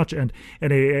that much. And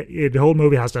the whole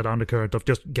movie has that undercurrent of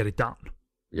just get it done.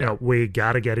 Yeah. We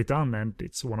gotta get it done. And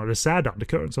it's one of the sad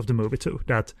undercurrents of the movie too,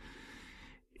 that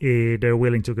they're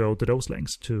willing to go to those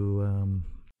lengths to...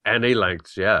 Any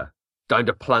lengths, yeah. Down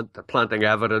to planting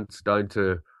evidence, down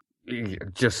to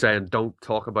just saying, don't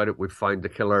talk about it, we find the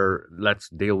killer, let's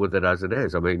deal with it as it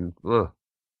is. I mean, ugh.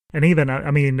 And even,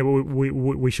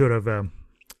 we should have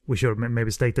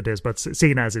maybe stated this, but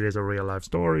seeing as it is a real life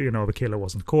story, the killer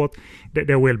wasn't caught,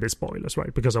 there will be spoilers,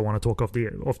 right? Because I want to talk of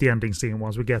the ending scene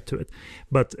once we get to it.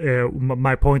 But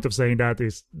my point of saying that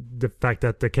is the fact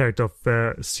that the character of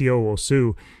Seo or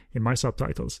Sue in my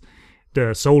subtitles,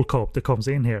 the soul cop that comes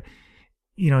in here,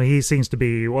 he seems to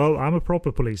be, well, I'm a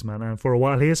proper policeman, and for a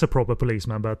while he is a proper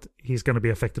policeman, but he's going to be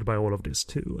affected by all of this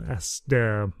too, as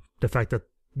the fact that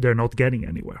they're not getting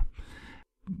anywhere.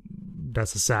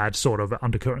 That's a sad sort of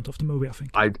undercurrent of the movie, I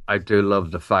think. I do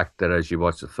love the fact that as you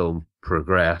watch the film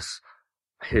progress,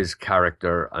 his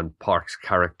character and Park's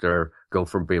character go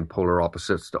from being polar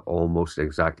opposites to almost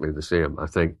exactly the same. I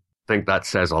think that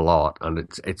says a lot, and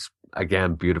it's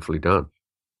again beautifully done.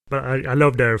 But I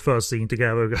love their first scene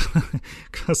together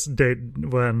because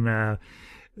when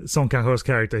Song Kang-ho's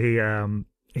character,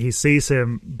 he sees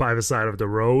him by the side of the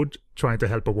road trying to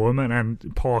help a woman,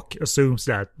 and Park assumes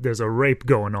that there's a rape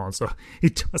going on, so he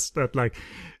does that like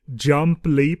jump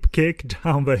leap kick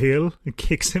down the hill and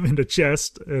kicks him in the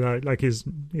chest, like his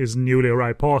newly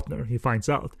arrived partner. He finds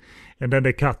out, and then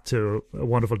they cut to a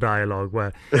wonderful dialogue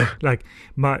where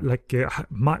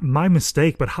my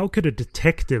mistake, but how could a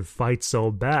detective fight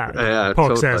so bad? Yeah,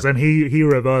 Park says, and he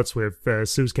reverts with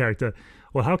Sue's character,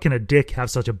 well, how can a dick have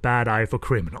such a bad eye for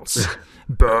criminals?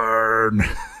 Burn.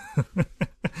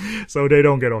 So they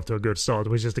don't get off to a good start,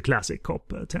 which is the classic cop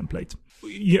template.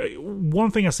 Yeah,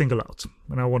 one thing I single out,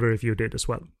 and I wonder if you did as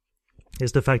well,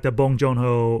 is the fact that Bong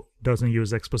Joon-ho doesn't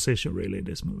use exposition really in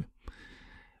this movie.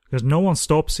 Because no one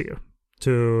stops here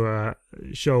to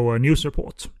show a news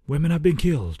report. Women have been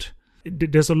killed.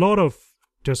 There's a lot of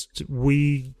just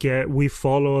we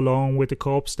follow along with the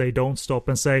cops. They don't stop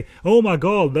and say, oh my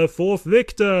god, the fourth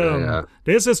victim. Yeah.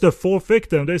 This is the fourth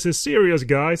victim. This is serious,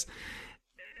 guys.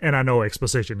 And I know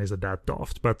exposition isn't that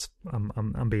daft, but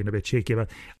I'm being a bit cheeky. But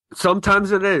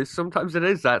sometimes it is. Sometimes it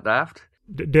is that daft.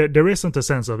 There isn't a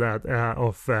sense of that,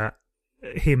 of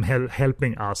him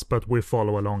helping us, but we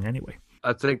follow along anyway.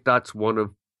 I think that's one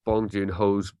of Bong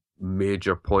Joon-ho's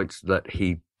major points, that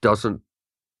he doesn't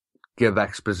give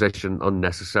exposition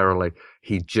unnecessarily.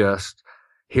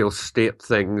 He'll state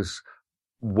things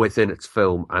within its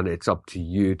film, and it's up to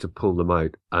you to pull them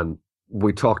out. And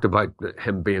we talked about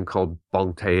him being called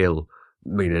Bong Tail,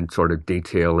 meaning sort of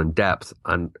detail and depth.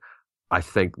 And I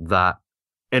think that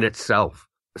in itself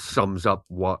sums up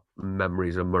what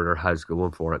Memories of Murder has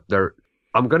going for it.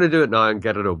 I'm going to do it now and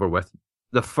get it over with.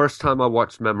 The first time I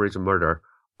watched Memories of Murder,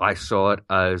 I saw it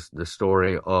as the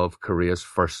story of Korea's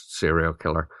first serial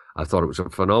killer. I thought it was a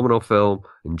phenomenal film,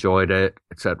 enjoyed it,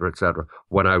 etc., etc.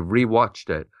 When I rewatched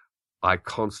it, I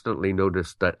constantly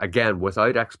noticed that, again,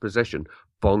 without exposition,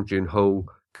 Bong Joon-ho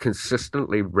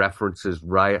consistently references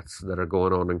riots that are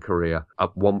going on in Korea.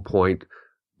 At one point,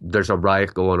 there's a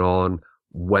riot going on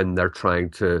when they're trying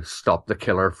to stop the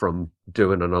killer from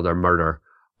doing another murder,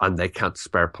 and they can't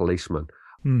spare policemen.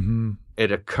 Mm-hmm.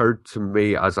 It occurred to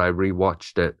me as I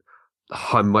rewatched it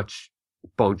how much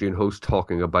Bong Joon-ho's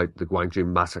talking about the Gwangju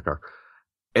massacre.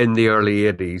 In the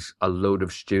early 80s, a load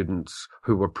of students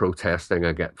who were protesting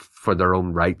again for their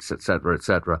own rights,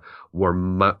 etc., were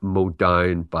mowed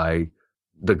down by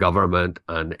the government,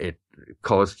 and it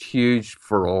caused huge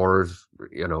furores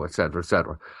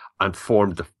etc., and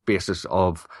formed the basis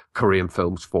of Korean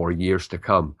films for years to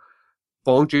come.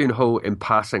 Bong Joon-ho, in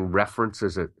passing,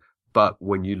 references it, but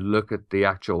when you look at the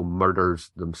actual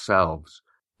murders themselves,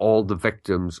 all the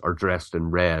victims are dressed in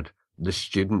red. The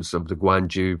students of the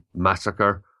Gwangju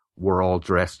massacre were all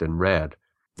dressed in red.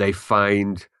 They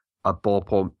find a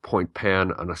ballpoint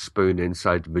pen and a spoon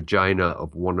inside the vagina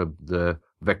of one of the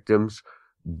victims.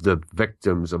 The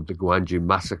victims of the Gwangju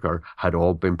massacre had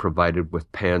all been provided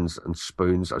with pens and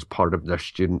spoons as part of their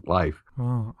student life.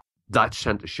 Oh. That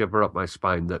sent a shiver up my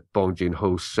spine, that Bong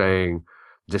Joon-ho saying,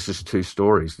 this is two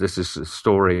stories. This is a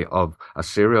story of a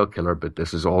serial killer, but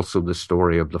this is also the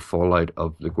story of the fallout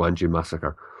of the Gwangju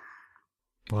massacre.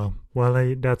 Well,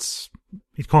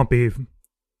 it can't be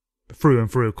through and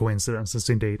through coincidences,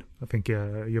 indeed. I think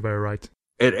you're very right.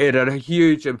 It had a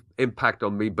huge impact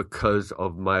on me because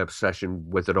of my obsession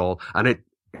with it all. And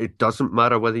it doesn't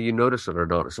matter whether you notice it or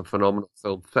not. It's a phenomenal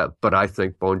film. But I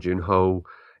think Bong Joon-ho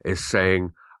is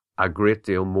saying a great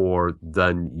deal more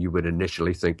than you would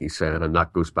initially think he's saying. And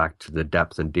that goes back to the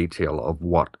depth and detail of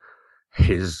what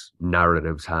his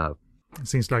narratives have. It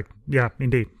seems like, yeah,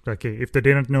 indeed. Like, if they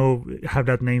didn't have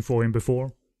that name for him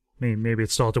before, maybe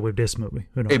it started with this movie.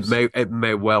 Who knows? It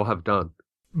may well have done.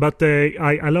 But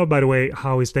I love, by the way,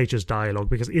 how he stages dialogue,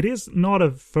 because it is not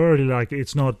a fairly, like,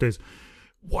 it's not this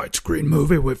widescreen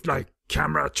movie with, like,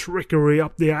 camera trickery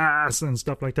up the ass and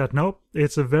stuff like that. Nope,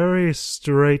 it's a very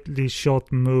straightly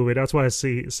shot movie. That's why I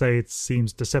say it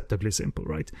seems deceptively simple,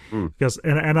 right? Because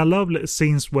and I love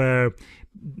scenes where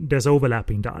there's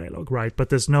overlapping dialogue, right? But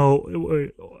there's no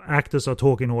actors are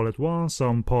talking all at once.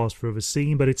 Some pass through the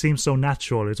scene, but it seems so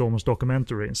natural. It's almost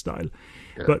documentary in style.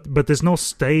 Yeah. But there's no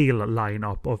stale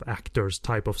lineup of actors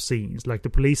type of scenes like the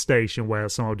police station where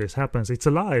some of this happens. It's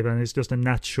alive and it's just a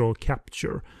natural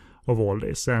capture of all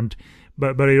this. And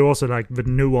but it also, like, the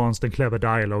nuanced and clever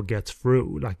dialogue gets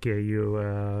through. Like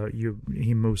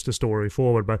he moves the story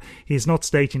forward, but he's not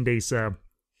staging these Aaron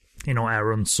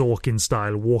Sorkin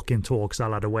style walking talks a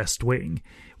la the West Wing,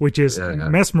 which is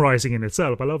mesmerizing in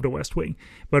itself. I love the West Wing,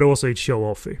 but also it's show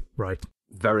offy, right?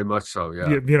 Very much so, yeah.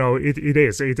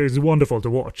 It is wonderful to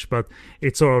watch, but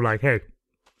it's sort of like, hey,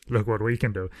 look what we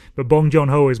can do. But Bong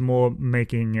Joon-ho is more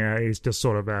making, is just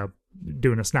sort of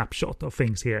doing a snapshot of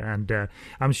things here, and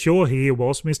I'm sure he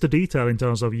was Mr. Detail in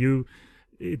terms of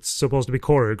it's supposed to be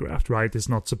choreographed, right? It's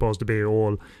not supposed to be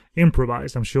all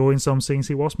improvised. I'm sure in some scenes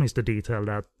he was Mr. Detail,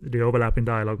 that the overlapping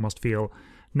dialogue must feel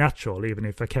natural, even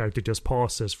if a character just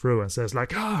passes through and says,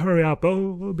 like, hurry up,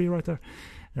 we'll be right there.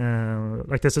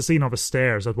 Like, there's a scene of the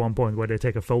stairs at one point where they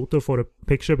take a photo for the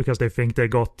picture because they think they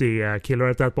got the killer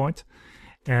at that point.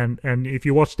 And if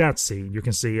you watch that scene, you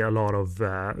can see a lot of,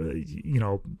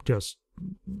 just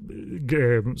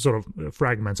sort of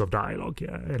fragments of dialogue,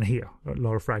 and here a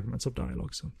lot of fragments of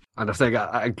dialogue. So. And I think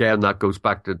again that goes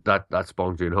back to that's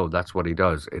Bong Joon-ho. That's what he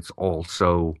does. It's all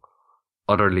so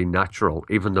utterly natural,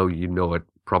 even though it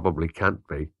probably can't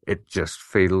be. It just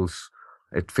feels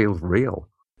real.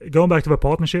 Going back to the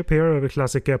partnership here, the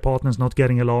classic partners not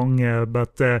getting along,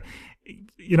 but. The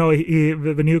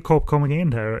new cop coming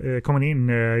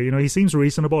in, he seems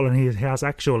reasonable and he has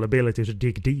actual ability to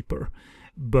dig deeper.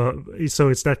 But so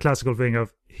it's that classical thing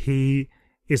of he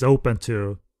is open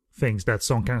to things that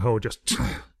Song Kang-ho just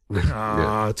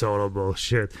total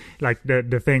bullshit. Like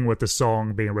the thing with the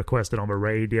song being requested on the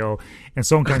radio, and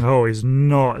Song Kang-ho is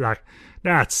not like,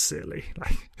 that's silly.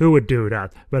 Like, who would do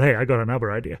that? But hey, I got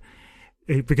another idea.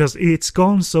 Because it's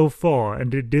gone so far,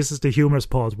 and this is the humorous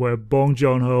part where Bong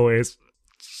Joon-ho is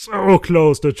so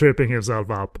close to tripping himself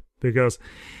up. Because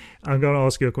I'm going to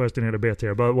ask you a question in a bit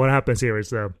here, but what happens here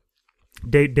is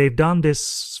they've done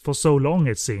this for so long,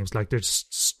 it seems, like they're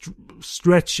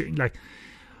stretching. Like,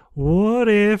 what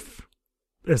if,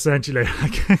 essentially,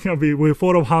 we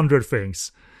thought of 100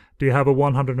 things. Do you have a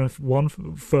 101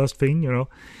 first thing,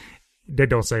 They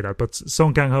don't say that, but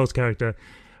Song Kang-ho's character,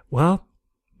 well,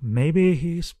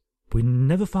 maybe we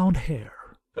never found hair,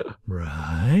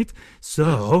 right?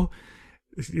 So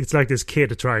it's like this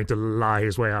kid trying to lie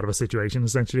his way out of a situation,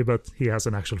 essentially, but he has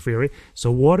an actual theory.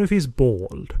 So what if he's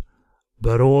bald,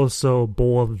 but also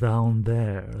bald down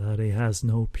there, that he has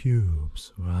no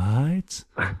pubes, right?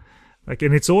 Like,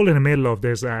 and it's all in the middle of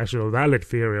this actual valid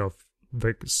theory of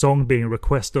the song being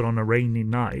requested on a rainy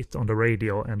night on the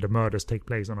radio, and the murders take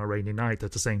place on a rainy night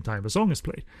at the same time the song is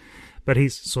played. But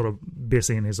he's sort of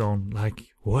busy in his own, like,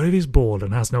 what if he's bald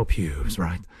and has no pubes,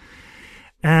 right?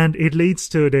 And it leads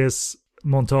to this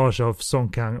montage of Song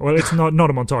Kang. Well, it's not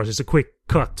a montage, it's a quick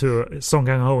cut to Song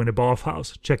Kang-ho in the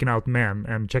bathhouse, checking out men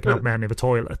in the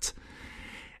toilet.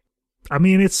 I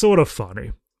mean, it's sort of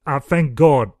funny. thank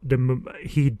God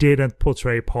he didn't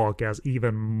portray Park as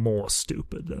even more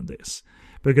stupid than this.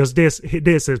 Because this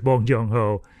is Bong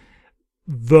Joon-ho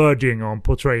verging on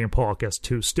portraying Park as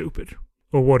too stupid.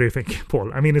 Or what do you think,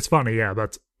 Paul? I mean, it's funny, yeah,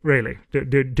 but really,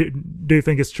 do you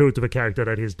think it's true to the character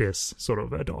that he's this sort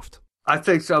of daft? I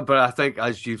think so, but I think,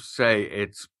 as you say,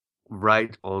 it's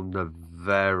right on the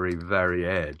very, very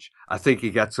edge. I think he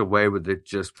gets away with it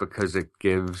just because it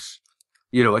gives,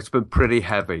 it's been pretty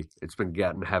heavy. It's been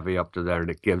getting heavy up to there, and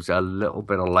it gives a little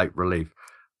bit of light relief.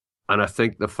 And I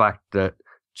think the fact that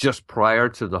just prior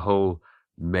to the whole,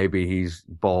 maybe he's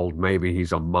bald, maybe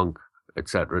he's a monk,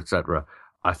 etc.,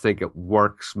 I think it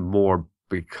works more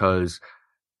because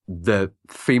the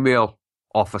female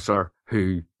officer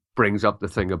who brings up the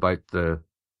thing about the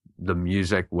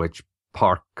music, which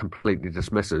Park completely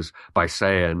dismisses by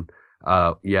saying,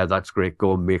 yeah, that's great,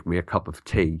 go and make me a cup of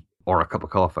tea or a cup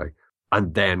of coffee,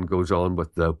 and then goes on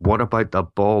with the what about the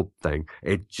bald thing.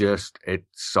 It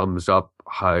sums up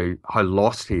how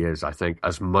lost he is, I think,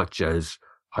 as much as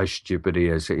how stupid he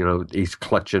is. He's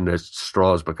clutching his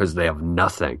straws because they have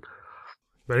nothing.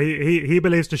 But he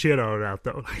believes the shit out of that,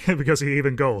 though, because he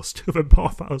even goes to the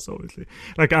bathhouse, obviously.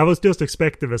 Like, I was just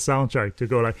expecting the soundtrack to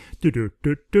go like...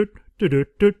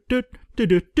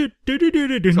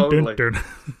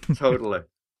 Totally.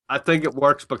 I think it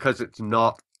works because it's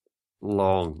not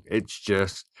long.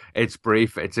 It's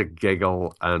brief, it's a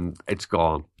giggle, and it's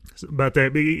gone. But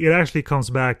it actually comes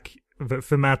back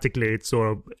thematically. It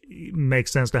sort of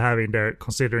makes sense to have in there,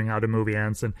 considering how the movie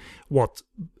ends and what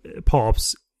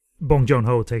Pops... Bong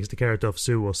Joon-ho takes the character of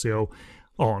Soo Seo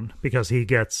on, because he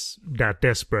gets that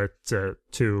desperate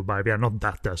not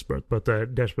that desperate, but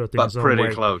desperate in his own way. But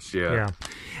pretty close, yeah.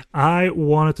 I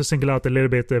wanted to single out a little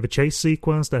bit of a chase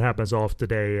sequence that happens after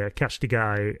they catch the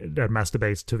guy that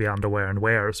masturbates to the underwear and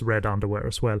wears red underwear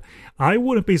as well. I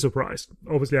wouldn't be surprised.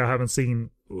 Obviously, I haven't seen...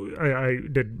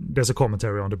 there's a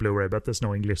commentary on the Blu-ray, but there's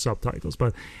no English subtitles.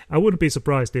 But I wouldn't be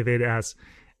surprised if it has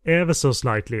ever so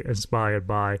slightly inspired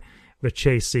by the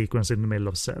chase sequence in the middle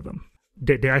of 7.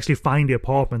 They actually find the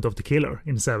apartment of the killer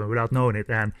in 7 without knowing it,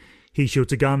 and he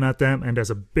shoots a gun at them, and there's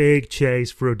a big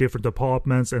chase through different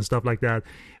apartments and stuff like that.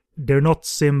 They're not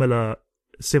similar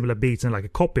beats in like a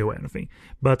copy or anything,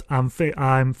 but I'm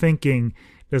thinking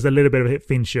there's a little bit of a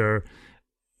Fincher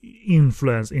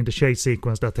influence in the chase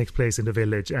sequence that takes place in the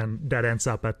village, and that ends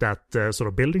up at that sort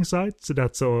of building site, so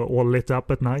that's all lit up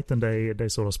at night, and they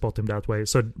sort of spot him that way.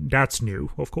 So that's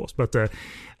new, of course, but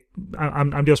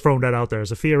I'm just throwing that out there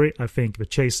as a theory. I think the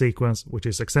chase sequence, which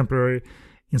is exemplary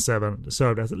in 7,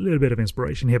 served as a little bit of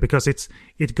inspiration here, because it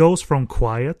goes from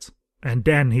quiet, and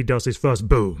then he does his first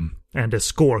boom, and the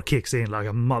score kicks in like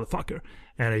a motherfucker,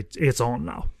 and it's on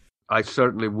now. I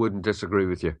certainly wouldn't disagree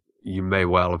with you. You may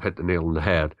well have hit the nail on the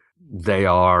head. They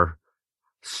are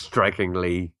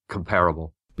strikingly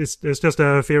comparable. It's just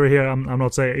a theory here. I'm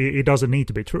not saying it doesn't need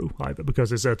to be true either,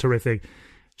 because it's a terrific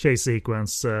chase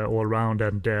sequence all around,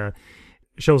 and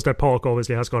shows that Park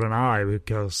obviously has got an eye,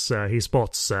 because he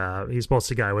spots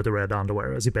the guy with the red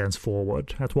underwear as he bends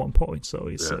forward at one point. So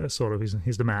he's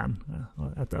he's the man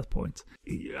at that point.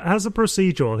 As a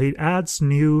procedural, he adds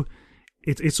new.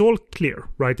 It's all clear,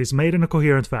 right? It's made in a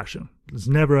coherent fashion. There's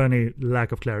never any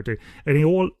lack of clarity, and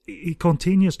he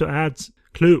continues to add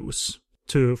clues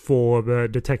for the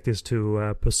detectives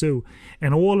to pursue,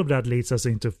 and all of that leads us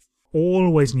into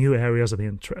always new areas of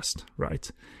interest,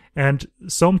 right? And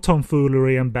some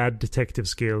tomfoolery and bad detective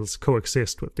skills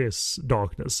coexist with this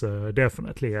darkness,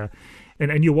 definitely.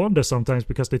 And you wonder sometimes,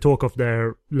 because they talk of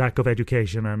their lack of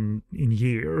education and in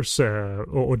years,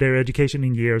 or their education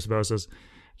in years versus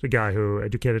the guy who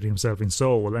educated himself in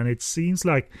Seoul. And it seems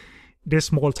like this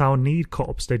small town need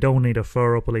cops. They don't need a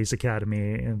thorough police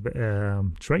academy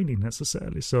training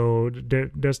necessarily. So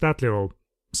there's that little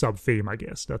sub-theme, I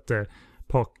guess, that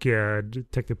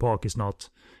Detective Park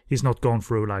he's not gone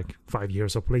through like 5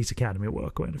 years of police academy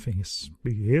work or anything.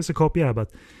 He is a cop, yeah, but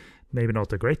maybe not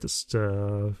the greatest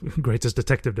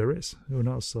detective there is. Who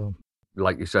knows? So,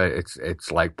 like you say,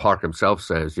 it's like Park himself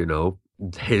says,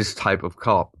 his type of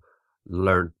cop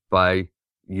learned by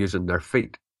using their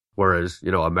feet, whereas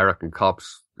American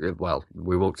cops, well,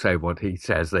 we won't say what he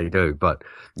says they do, but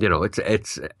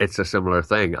it's a similar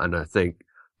thing, and I think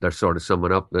they're sort of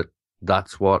summing up that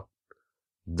that's what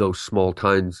those small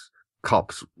towns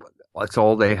cops, it's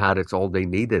all they had, it's all they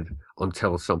needed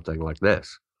until something like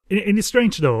this. And it's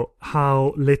strange, though,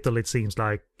 how little it seems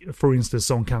like, for instance,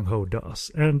 Song Kang-ho does.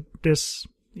 And this,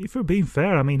 if we're being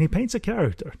fair, I mean, he paints a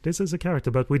character. This is a character,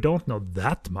 but we don't know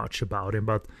that much about him.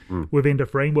 But within the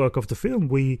framework of the film,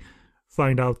 we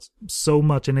find out so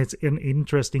much, and it's an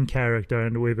interesting character,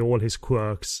 and with all his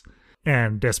quirks.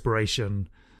 and desperation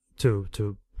to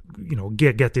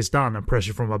get this done, and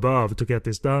pressure from above to get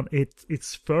this done.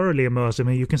 It's thoroughly immersive. I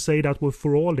mean, you can say that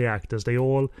for all the actors. They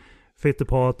all fit the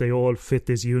part. They all fit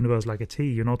this universe like a T.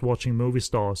 You're not watching movie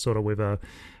stars sort of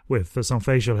with some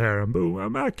facial hair and boom,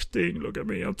 I'm acting. Look at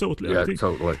me, I'm totally acting. Yeah,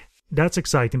 totally. That's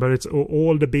exciting, but it's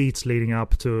all the beats leading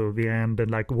up to the end, and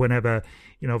like whenever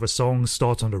the song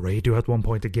starts on the radio at one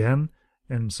point again,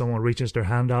 and someone reaches their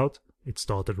hand out, it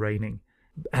started raining,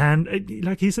 and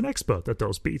like he's an expert at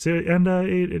those beats, and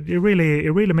it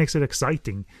really makes it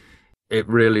exciting. It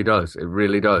really does. It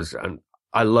really does, and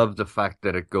I love the fact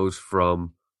that it goes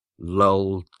from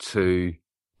lull to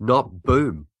not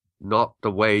boom, not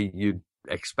the way you'd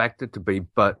expect it to be,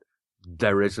 but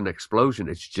there is an explosion.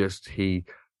 It's just he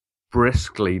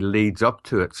briskly leads up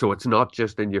to it, so it's not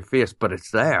just in your face, but it's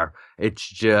there.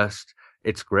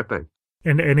 It's gripping.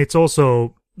 And it's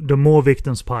also, the more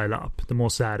victims pile up, the more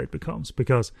sad it becomes,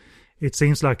 because it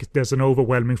seems like there's an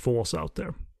overwhelming force out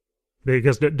there,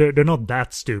 because they're not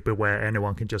that stupid where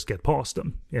anyone can just get past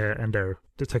them, and their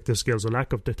detective skills or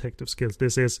lack of detective skills.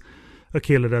 This is a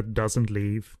killer that doesn't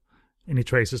leave any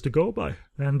traces to go by,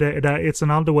 and it's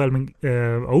an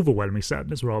overwhelming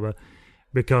sadness rather,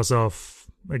 because of,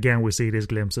 again, we see these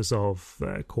glimpses of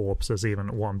corpses even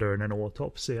while during an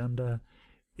autopsy, and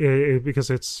because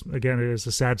it is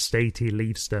a sad state he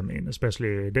leaves them in.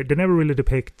 Especially, they never really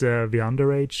depict the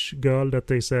underage girl that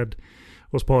they said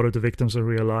was part of the victims in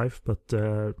real life, but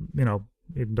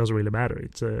it doesn't really matter.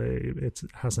 It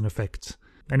has an effect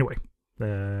anyway,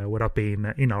 without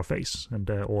being in our face and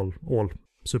all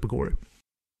super gory.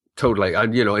 Totally,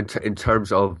 and in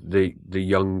terms of the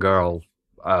young girl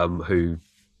who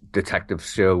Detective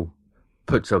Show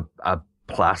puts a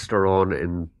plaster on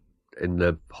in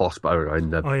the hospital, or in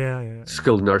the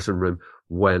skilled nursing room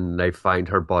when they find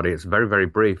her body. It's very, very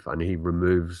brief, and he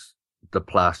removes the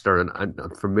plaster,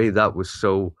 and for me that was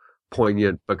so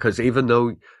poignant, because even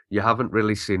though you haven't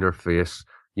really seen her face,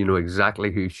 you know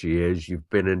exactly who she is, you've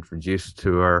been introduced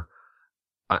to her,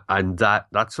 and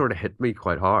that sort of hit me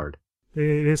quite hard.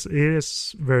 It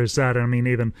is very sad. I mean,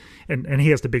 even and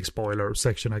here's the big spoiler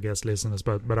section, I guess, listeners.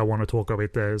 But I want to talk of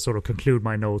it, sort of conclude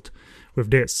my note with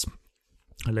this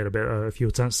a little bit, a few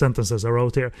sentences I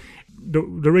wrote here.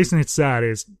 The reason it's sad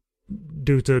is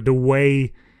due to the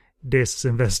way this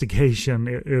investigation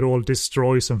it all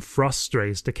destroys and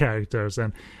frustrates the characters,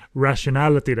 and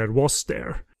rationality that was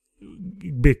there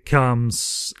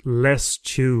becomes less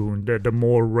tuned the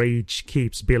more rage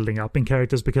keeps building up in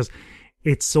characters, because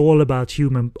it's all about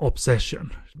human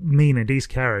obsession, meaning these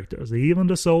characters, even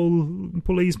the sole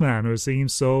policeman who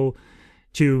seems so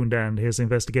tuned and his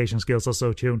investigation skills are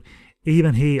so tuned,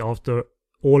 even he, after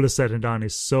all is said and done,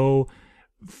 is so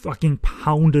fucking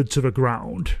pounded to the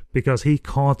ground because he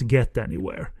can't get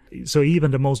anywhere. So even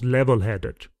the most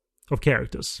level-headed of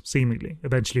characters seemingly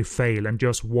eventually fail and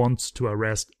just wants to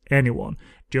arrest anyone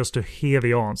just to hear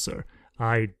the answer,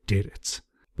 I did it.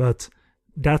 But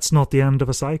that's not the end of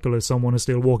a cycle if someone is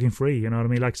still walking free, you know what I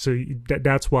mean? Like, so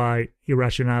that's why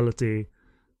irrationality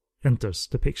enters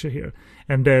the picture here.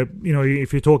 And,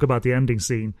 if you talk about the ending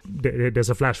scene, there's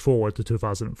a flash forward to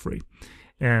 2003.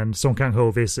 And Song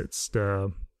Kang-ho visits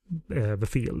the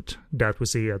field that we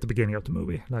see at the beginning of the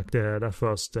movie, like that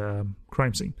first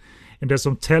crime scene. And there's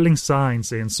some telling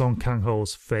signs in Song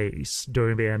Kang-ho's face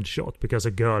during the end shot, because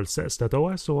a girl says that,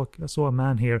 I saw a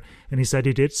man here, and he said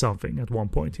he did something at one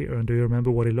point here. And do you remember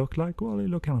what he looked like? Well, he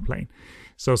looked kind of plain.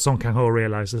 So Song Kang-ho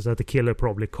realizes that the killer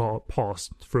probably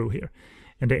passed through here.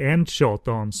 And the end shot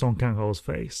on Song Kang-ho's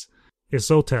face is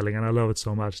so telling, and I love it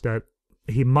so much, that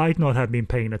he might not have been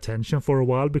paying attention for a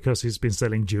while because he's been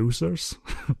selling juicers,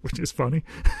 which is funny.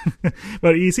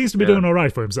 But he seems to be doing all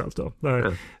right for himself, though.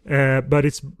 But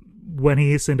it's when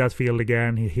he is in that field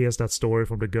again, he hears that story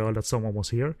from the girl that someone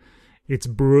was here. It's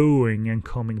brewing and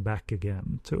coming back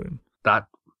again to him. That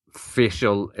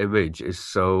facial image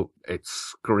is it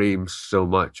screams so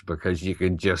much, because you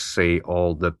can just see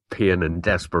all the pain and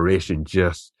desperation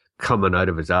just coming out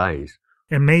of his eyes.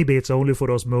 And maybe it's only for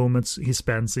those moments he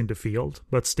spends in the field,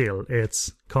 but still,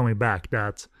 it's coming back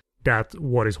that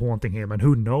what is haunting him, and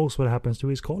who knows what happens to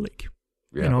his colleague.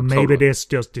 Yeah, maybe this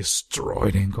just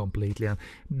destroyed him completely, and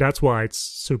that's why it's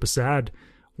super sad.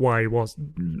 Why it was,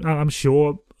 I'm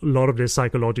sure a lot of this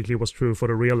psychologically was true for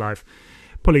the real life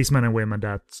policemen and women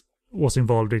that was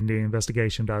involved in the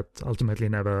investigation that ultimately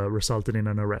never resulted in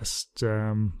an arrest.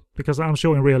 Because I'm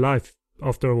sure in real life,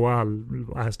 after a while,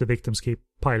 as the victims keep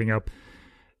piling up,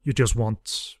 you just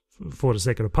want, for the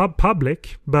sake of the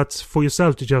public, but for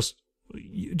yourself,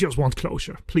 you just want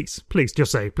closure. Please,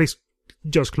 just say, please,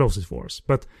 just close it for us.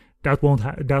 But that won't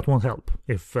help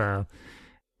if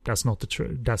that's not the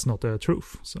truth. That's not the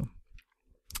truth. So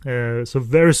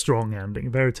very strong ending,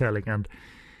 very telling, and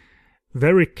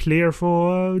very clear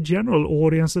for general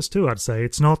audiences too. I'd say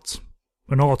it's not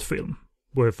an art film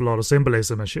with a lot of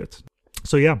symbolism and shit.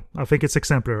 So yeah, I think it's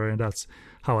exemplary, and that's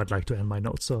how I'd like to end my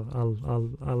notes. So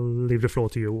I'll leave the floor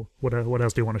to you. What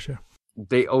else do you want to share?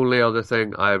 The only other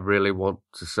thing I really want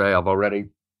to say, I've already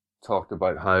talked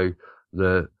about how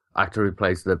the actor who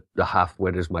plays the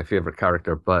half-wit is my favorite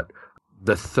character, but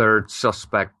the third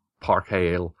suspect, Park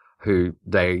Hale, who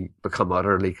they become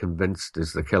utterly convinced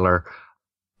is the killer,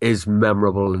 is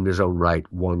memorable in his own right.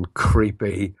 One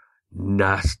creepy,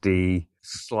 nasty,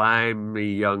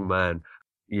 slimy young man.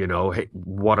 You know,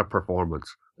 what a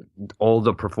performance. All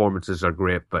the performances are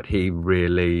great, but he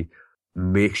really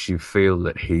makes you feel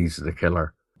that he's the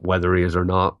killer. Whether he is or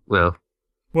not, well,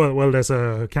 there's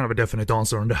a kind of a definite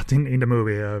answer on that in the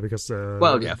movie, because...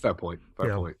 well, yeah, fair point.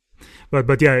 Point.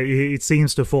 But yeah, it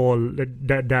seems to fall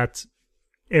that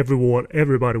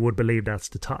everybody would believe that's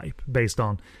the type, based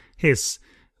on his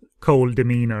cold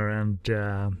demeanor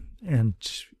and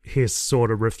his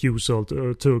sort of refusal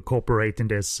to cooperate in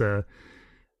this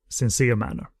sincere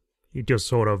manner. He just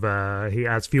sort of he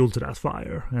adds fuel to that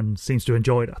fire and seems to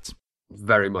enjoy that.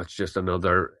 Very much just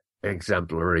another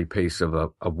exemplary piece of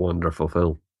a wonderful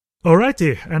film.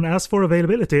 Alrighty, and as for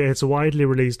availability, it's widely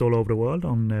released all over the world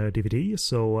on DVD,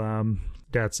 so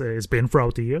it's been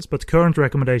throughout the years, but current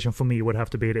recommendation for me would have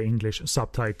to be the English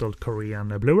subtitled Korean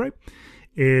Blu-ray.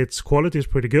 Its quality is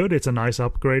pretty good. It's a nice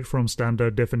upgrade from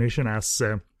standard definition, as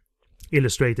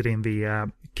illustrated in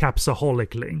the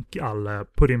Capsaholic link I'll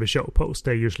put in the show post.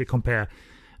 They usually compare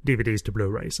DVDs to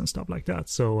Blu-rays and stuff like that.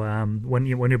 So when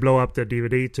you blow up the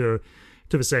DVD to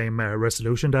the same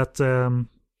resolution that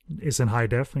is in high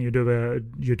def, and you do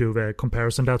the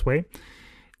comparison that way,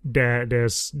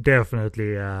 there's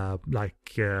definitely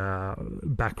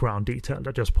background detail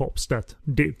that just pops that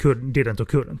didn't or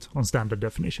couldn't on standard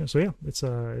definition. So yeah, it's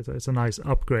a nice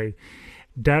upgrade.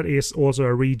 That is also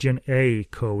a Region A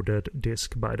coded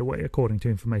disc, by the way, according to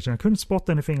information. I couldn't spot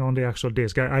anything on the actual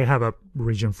disc. I have a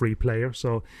Region 3 player,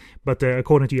 but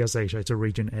according to US Asia, it's a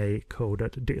Region A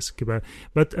coded disc.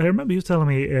 But I remember you telling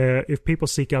me if people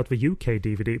seek out the UK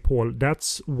DVD, Paul,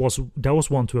 that was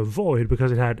one to avoid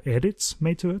because it had edits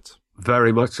made to it.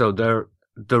 Very much so.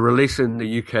 The release in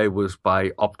the UK was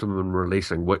by Optimum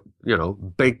Releasing,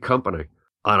 big company,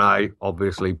 and I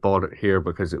obviously bought it here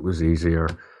because it was easier.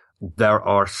 There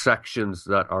are sections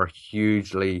that are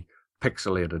hugely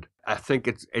pixelated. I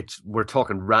think we're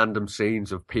talking random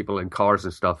scenes of people in cars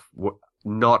and stuff,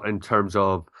 not in terms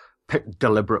of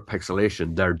deliberate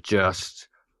pixelation. They're just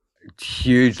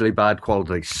hugely bad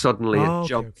quality. Suddenly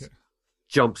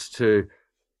jumps to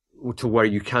where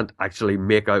you can't actually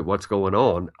make out what's going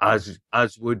on, as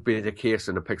would be the case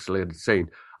in a pixelated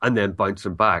scene, and then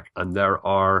bouncing back. And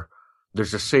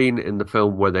there's a scene in the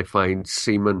film where they find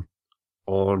semen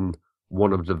on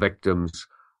one of the victims,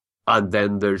 and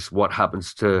then there's what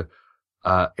happens to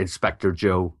Inspector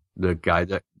Joe, the guy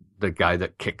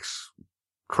that kicks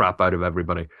crap out of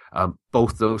everybody.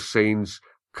 Both those scenes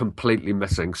completely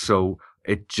missing, so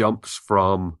it jumps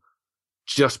from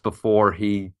just before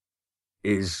he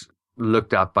is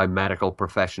looked at by medical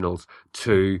professionals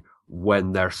to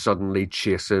when they're suddenly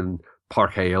chasing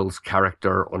Park Hale's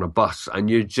character on a bus, and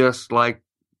you're just like,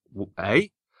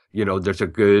 hey, there's a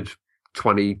good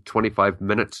 20-25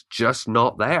 minutes just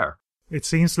not there. It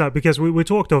seems like, because we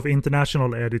talked of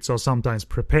international edits are sometimes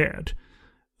prepared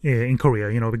in Korea,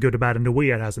 the good, the bad, and the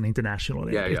weird has an international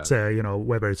edit. Yeah.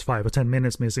 Whether it's 5 or 10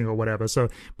 minutes missing or whatever. So,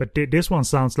 but this one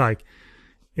sounds like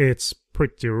it's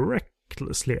pretty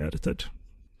recklessly edited.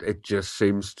 It just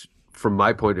seems, from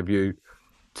my point of view,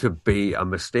 to be a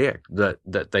mistake that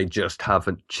they just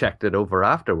haven't checked it over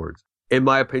afterwards. In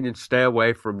my opinion, stay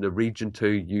away from the Region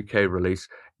 2 UK release.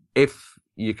 If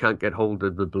you can't get hold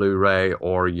of the Blu-ray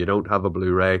or you don't have a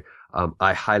Blu-ray,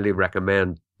 I highly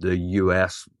recommend the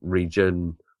US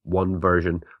Region 1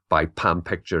 version by Pan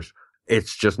Pictures.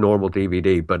 It's just normal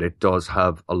DVD, but it does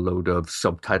have a load of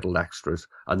subtitled extras.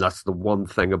 And that's the one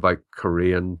thing about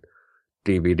Korean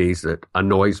DVDs that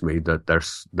annoys me, that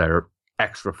their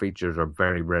extra features are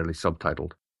very rarely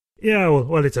subtitled. Yeah,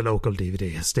 well, it's a local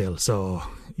DVD still, so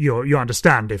you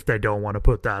understand if they don't want to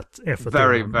put that effort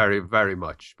very, in. Very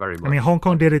much. I mean, Hong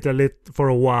Kong did it for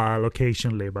a while,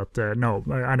 occasionally, but no,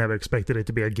 I never expected it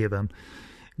to be a given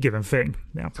thing.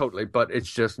 Yeah, totally. But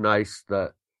it's just nice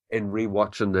that in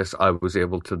rewatching this, I was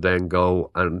able to then go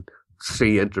and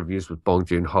see interviews with Bong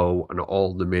Joon-ho and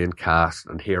all the main cast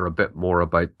and hear a bit more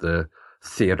about the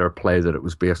theatre play that it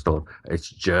was based on.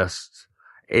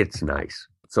 It's nice.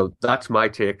 So that's my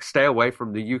take. Stay away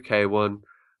from the UK one.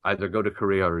 either go to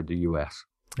Korea or the US.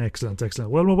 Excellent.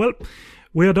 Well,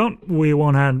 we are done. We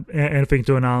won't have anything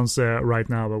to announce right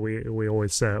now, but we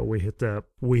always we hit the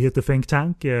think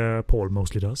tank. Paul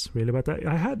mostly does, really. But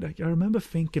I remember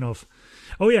thinking of,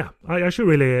 oh yeah, I should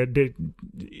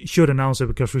announce it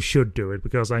because we should do it,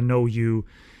 because I know you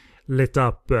lit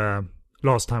up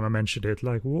last time I mentioned it.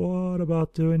 Like, what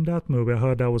about doing that movie? I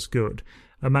heard that was good.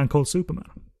 A Man Called Superman.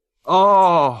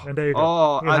 Oh, and there you go.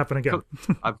 Oh, It'll happen again.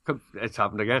 It's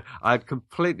happened again. I'd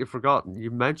completely forgotten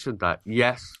you mentioned that.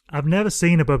 Yes, I've never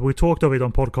seen it, but we talked of it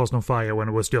on Podcast on Fire when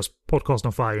it was just Podcast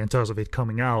on Fire in terms of it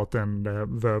coming out, and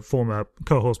the former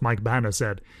co-host Mike Banner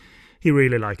said he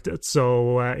really liked it.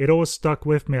 So it always stuck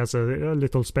with me as a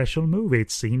little special movie.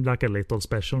 It seemed like a little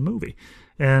special movie,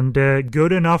 and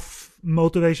good enough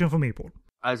motivation for me, Paul.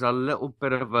 As a little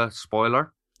bit of a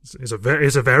spoiler, it's a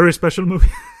very special movie.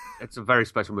 It's a very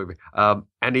special movie.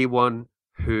 Anyone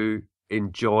who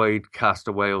enjoyed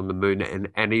Castaway on the Moon in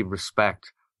any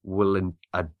respect will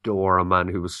adore A Man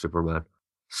Who Was Superman.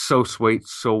 So sweet,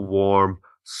 so warm,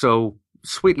 so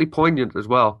sweetly poignant as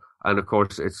well. And of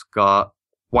course, it's got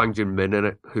Wang Jin-min in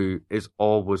it, who is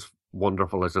always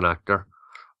wonderful as an actor.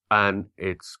 And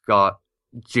it's got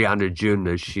Gianna June,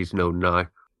 as she's known now,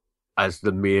 as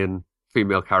the main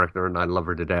female character, and I love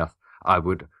her to death. I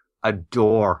would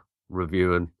adore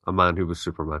reviewing A Man Who Was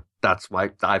Superman.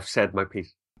 I've said my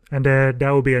piece. And that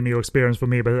would be a new experience for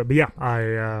me. But yeah,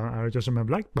 I just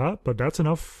remember but that's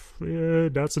enough.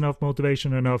 That's enough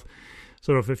motivation, enough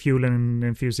sort of fuel and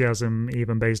enthusiasm,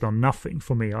 even based on nothing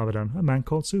for me other than A Man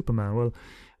Called Superman. Well,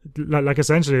 like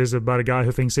essentially it's about a guy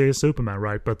who thinks he is Superman,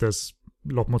 right? But there's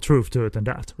a lot more truth to it than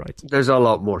that, right? There's a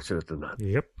lot more to it than that.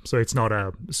 Yep. So it's not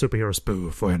a superhero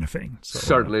spoof or anything. So,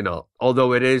 certainly not.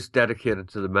 Although it is dedicated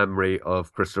to the memory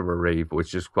of Christopher Reeve,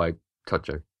 which is quite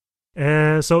touching.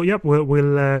 So yep,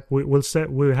 we'll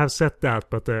have set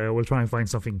that, but we'll try and find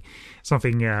something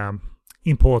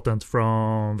important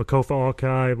from the Kofa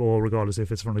archive, or regardless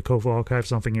if it's from the Kofa archive,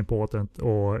 something important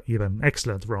or even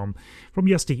excellent from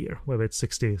yesteryear, whether it's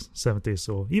 60s, 70s,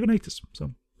 or even 80s.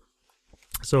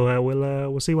 So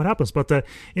we'll see what happens. But in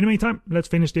the meantime, let's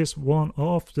finish this one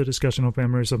off, the discussion of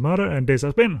Memories of Murder. And this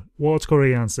has been What's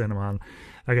Korean Cinema. And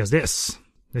I guess this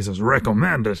is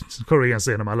recommended Korean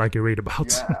cinema, like you read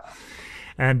about. Yeah.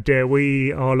 And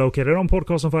we are located on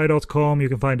podcastonfire.com. You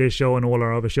can find this show and all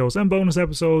our other shows and bonus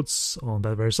episodes on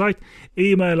that very site.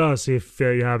 Email us if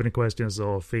you have any questions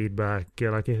or feedback,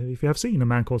 like if you have seen A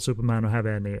Man Called Superman or have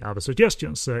any other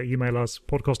suggestions. Email us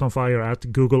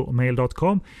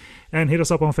podcastonfire@googlemail.com, and hit us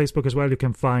up on Facebook as well. You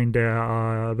can find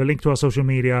the link to our social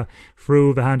media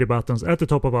through the handy buttons at the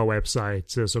top of our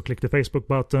website. So click the Facebook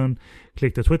button,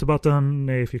 click the Twitter button.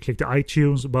 If you click the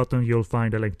iTunes button, you'll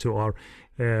find a link to our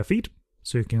feed.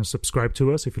 So you can subscribe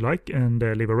to us if you like, and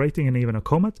leave a rating and even a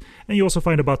comment. And you also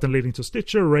find a button leading to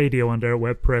Stitcher Radio and their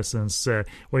web presence, where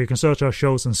you can search our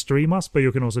shows and stream us, but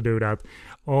you can also do that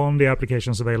on the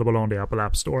applications available on the Apple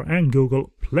App Store and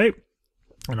Google Play.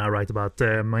 And I write about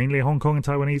mainly Hong Kong and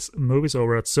Taiwanese movies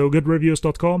over at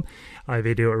SoGoodReviews.com. I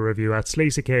video a review at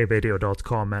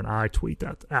SlazyKvideo.com, and I tweet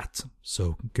at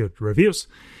SoGoodReviews.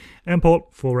 And Paul,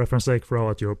 for reference sake, throw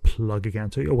out your plug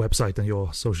again to your website and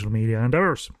your social media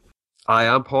endeavors. I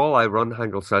am Paul. I run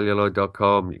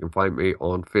HangelCelluloid.com. You can find me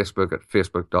on Facebook at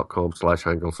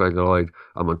facebook.com/HangelCelluloid.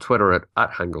 I'm on Twitter at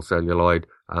HangelCelluloid.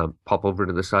 Pop over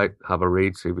to the site, have a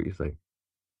read, see what you think.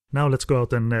 Now let's go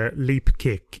out and leap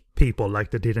kick people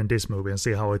like they did in this movie and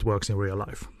see how it works in real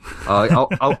life.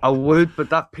 I would,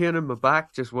 but that pain in my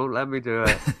back just won't let me do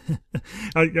it.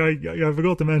 I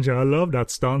forgot to mention, I love that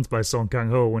stunt by Song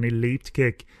Kang-ho when he leaped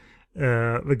kick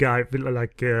the guy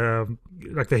like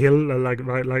the hill,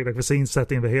 like the scene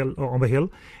set in the hill, on the hill,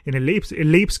 and it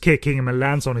leaps kicking him and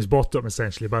lands on his bottom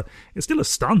essentially, but it's still a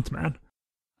stunt, man.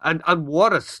 And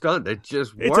what a stunt! It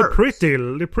just works. It's a pretty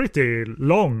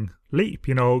long leap,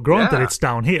 Granted, It's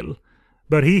downhill,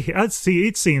 but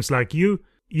it seems like you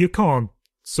can't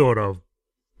sort of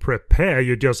prepare.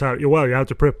 You just have you have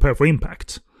to prepare for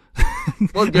impact.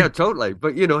 Well, yeah, totally.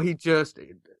 But he just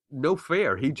no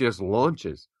fear. He just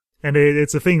launches. And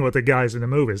it's a thing with the guys in the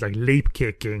movies, like leap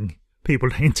kicking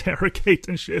people they interrogate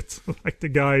and shit. Like the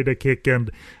guy they kick and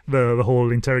the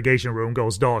whole interrogation room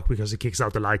goes dark because he kicks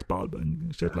out the light bulb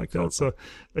and shit like that. So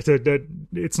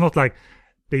it's not like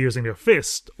they're using their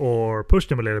fist or push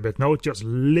them a little bit. No, just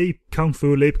kung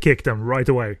fu leap kick them right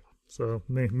away. So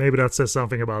maybe that says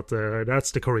something about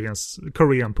that's the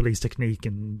Korean police technique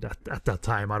at that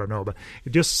time. I don't know, but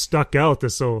it just stuck out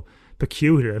as so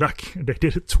peculiar. Like they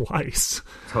did it twice.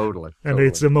 Totally. And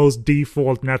it's the most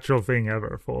default natural thing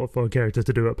ever for a character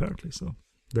to do, apparently. So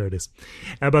There it is.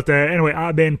 But anyway,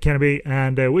 I've been Kennedy,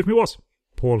 and with me was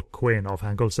Paul Quinn of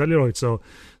Hangold Celluloid. So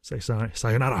say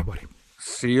sayonara, buddy.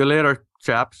 See you later,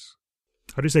 chaps.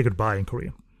 How do you say goodbye in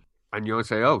Korean?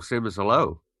 Annyeonghaseyo, same as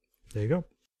hello. There you go.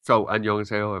 So,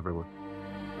 annyeonghaseyo, everyone.